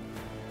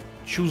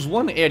 Choose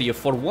one area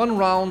for 1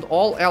 round.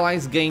 All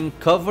allies gain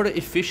cover,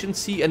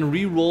 efficiency, and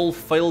re-roll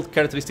failed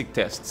characteristic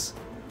tests.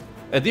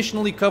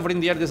 Additionally, cover in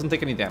the air doesn't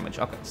take any damage.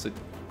 Okay, so it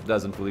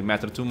doesn't really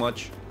matter too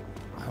much.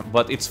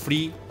 But it's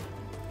free.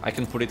 I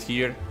can put it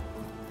here.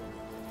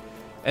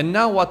 And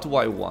now what do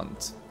I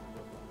want?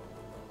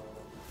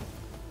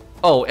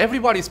 Oh,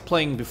 everybody's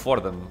playing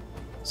before them.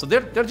 So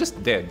they're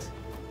just dead.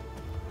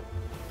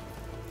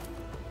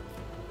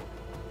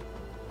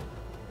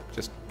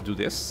 Just do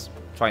this.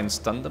 Try and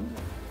stun them.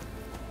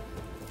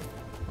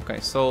 Okay,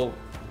 so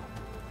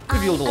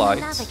reveal the I'm a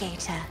lights.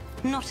 navigator,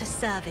 not a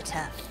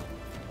servitor.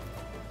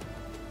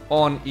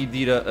 On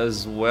Idira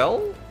as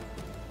well?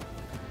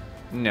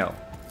 No.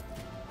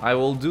 I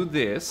will do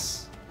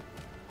this.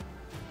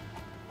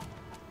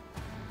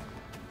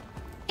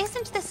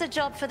 Isn't this a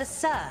job for the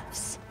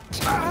serfs?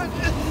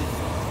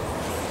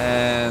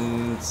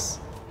 And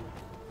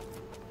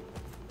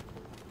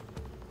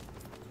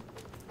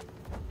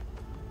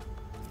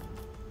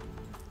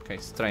okay,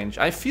 strange.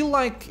 I feel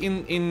like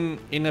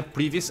in a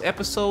previous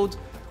episode,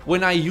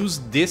 when I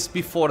used this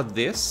before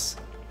this,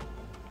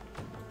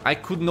 I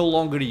could no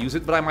longer use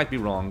it, but I might be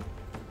wrong.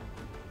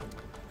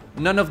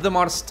 None of them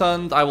are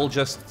stunned. I will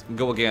just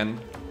go again.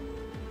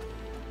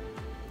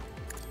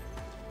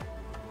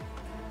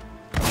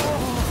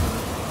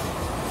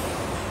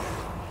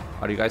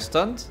 Are you guys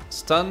stunned?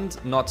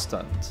 Stunned, not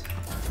stunned.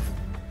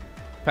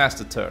 Pass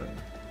the turn.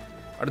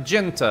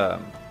 Argenta.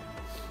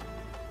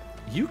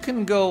 You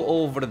can go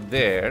over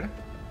there.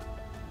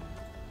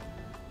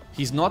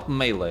 He's not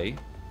melee.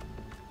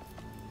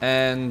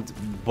 And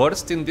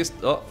burst in this...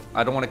 Oh,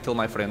 I don't want to kill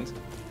my friend.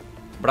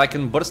 But I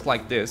can burst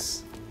like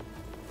this.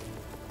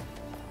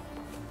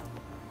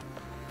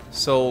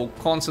 So,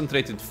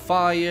 concentrated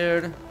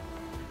fire.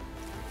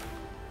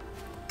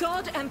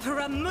 God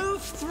Emperor,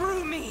 move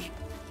through me!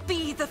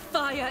 Be the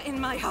fire in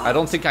my heart! I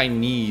don't think I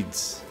need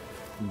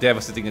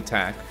devastating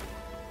attack.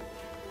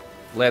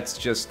 Let's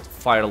just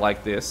fire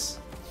like this.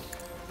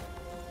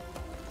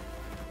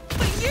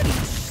 Each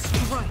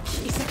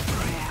strike is a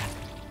prayer.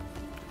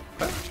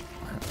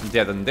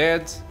 Dead and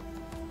dead.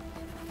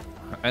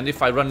 And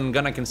if I run and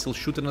gun, I can still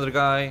shoot another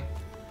guy.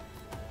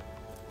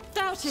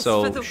 Doubt is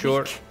So, for the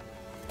sure. weak.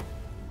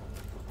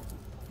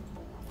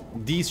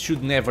 These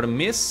should never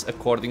miss,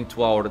 according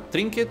to our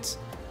trinket.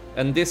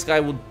 And this guy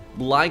would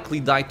likely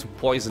die to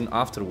poison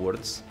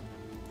afterwards.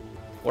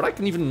 Or I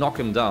can even knock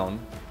him down.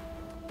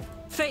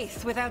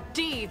 Faith without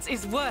deeds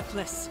is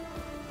worthless.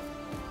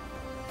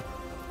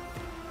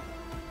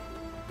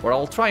 Or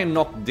I'll try and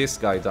knock this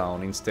guy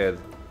down instead.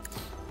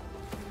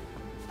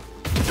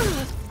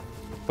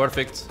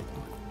 Perfect.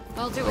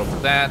 I'll do Drop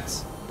it.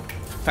 that.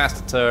 Pass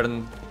the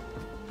turn.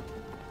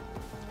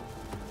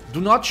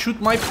 Do not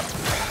shoot my...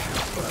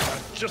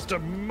 Just a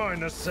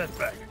minor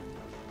setback.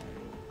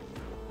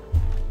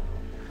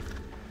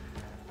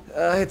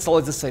 It's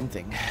always the same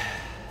thing.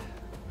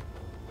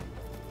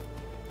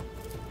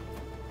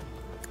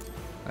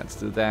 Let's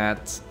do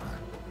that.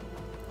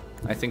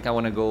 I think I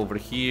want to go over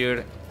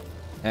here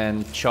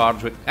and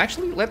charge with...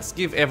 Actually, let's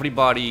give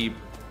everybody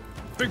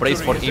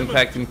brace for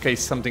impact in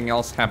case something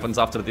else happens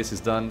after this is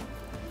done.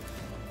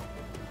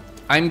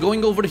 I'm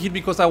going over here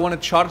because I want to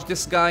charge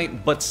this guy,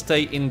 but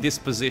stay in this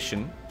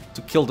position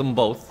to kill them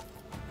both.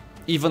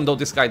 Even though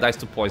this guy dies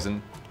to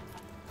poison.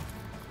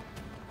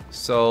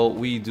 So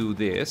we do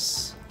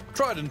this.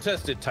 Tried and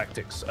tested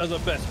tactics are the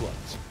best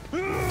ones.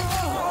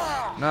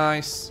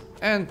 Nice.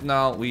 And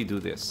now we do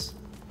this.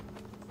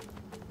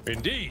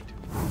 Indeed.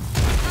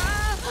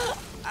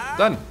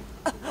 Done.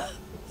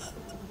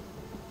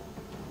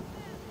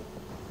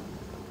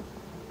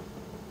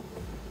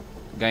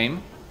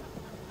 Game.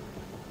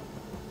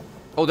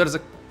 Oh, there's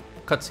a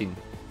cutscene.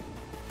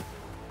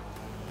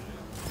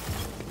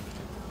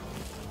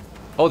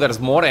 Oh, there's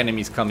more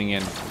enemies coming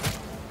in.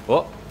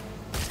 Oh.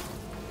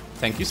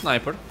 Thank you,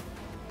 sniper.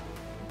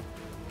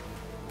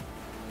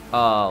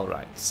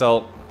 Alright,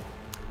 so...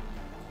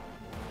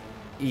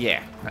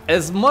 yeah.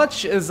 As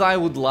much as I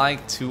would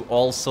like to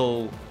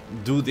also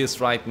do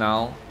this right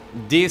now,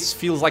 this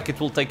feels like it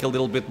will take a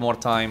little bit more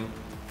time.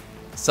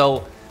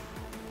 So,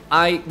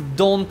 I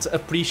don't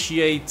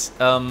appreciate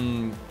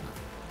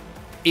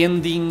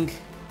ending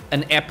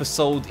an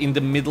episode in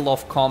the middle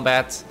of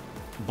combat,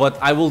 but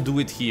I will do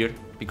it here,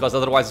 because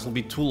otherwise it will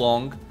be too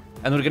long,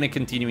 and we're gonna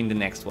continue in the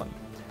next one.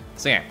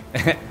 So yeah,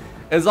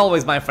 As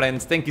always, my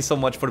friends, thank you so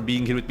much for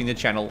being here with me in the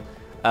channel,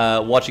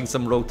 watching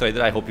some Rogue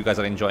Trader. I hope you guys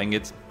are enjoying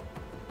it.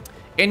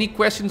 Any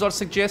questions or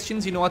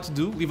suggestions, you know what to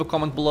do. Leave a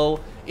comment below.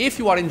 If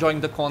you are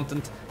enjoying the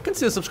content,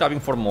 consider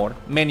subscribing for more.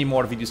 Many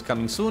more videos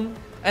coming soon.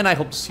 And I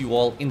hope to see you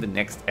all in the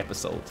next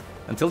episode.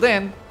 Until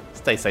then,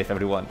 stay safe,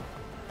 everyone.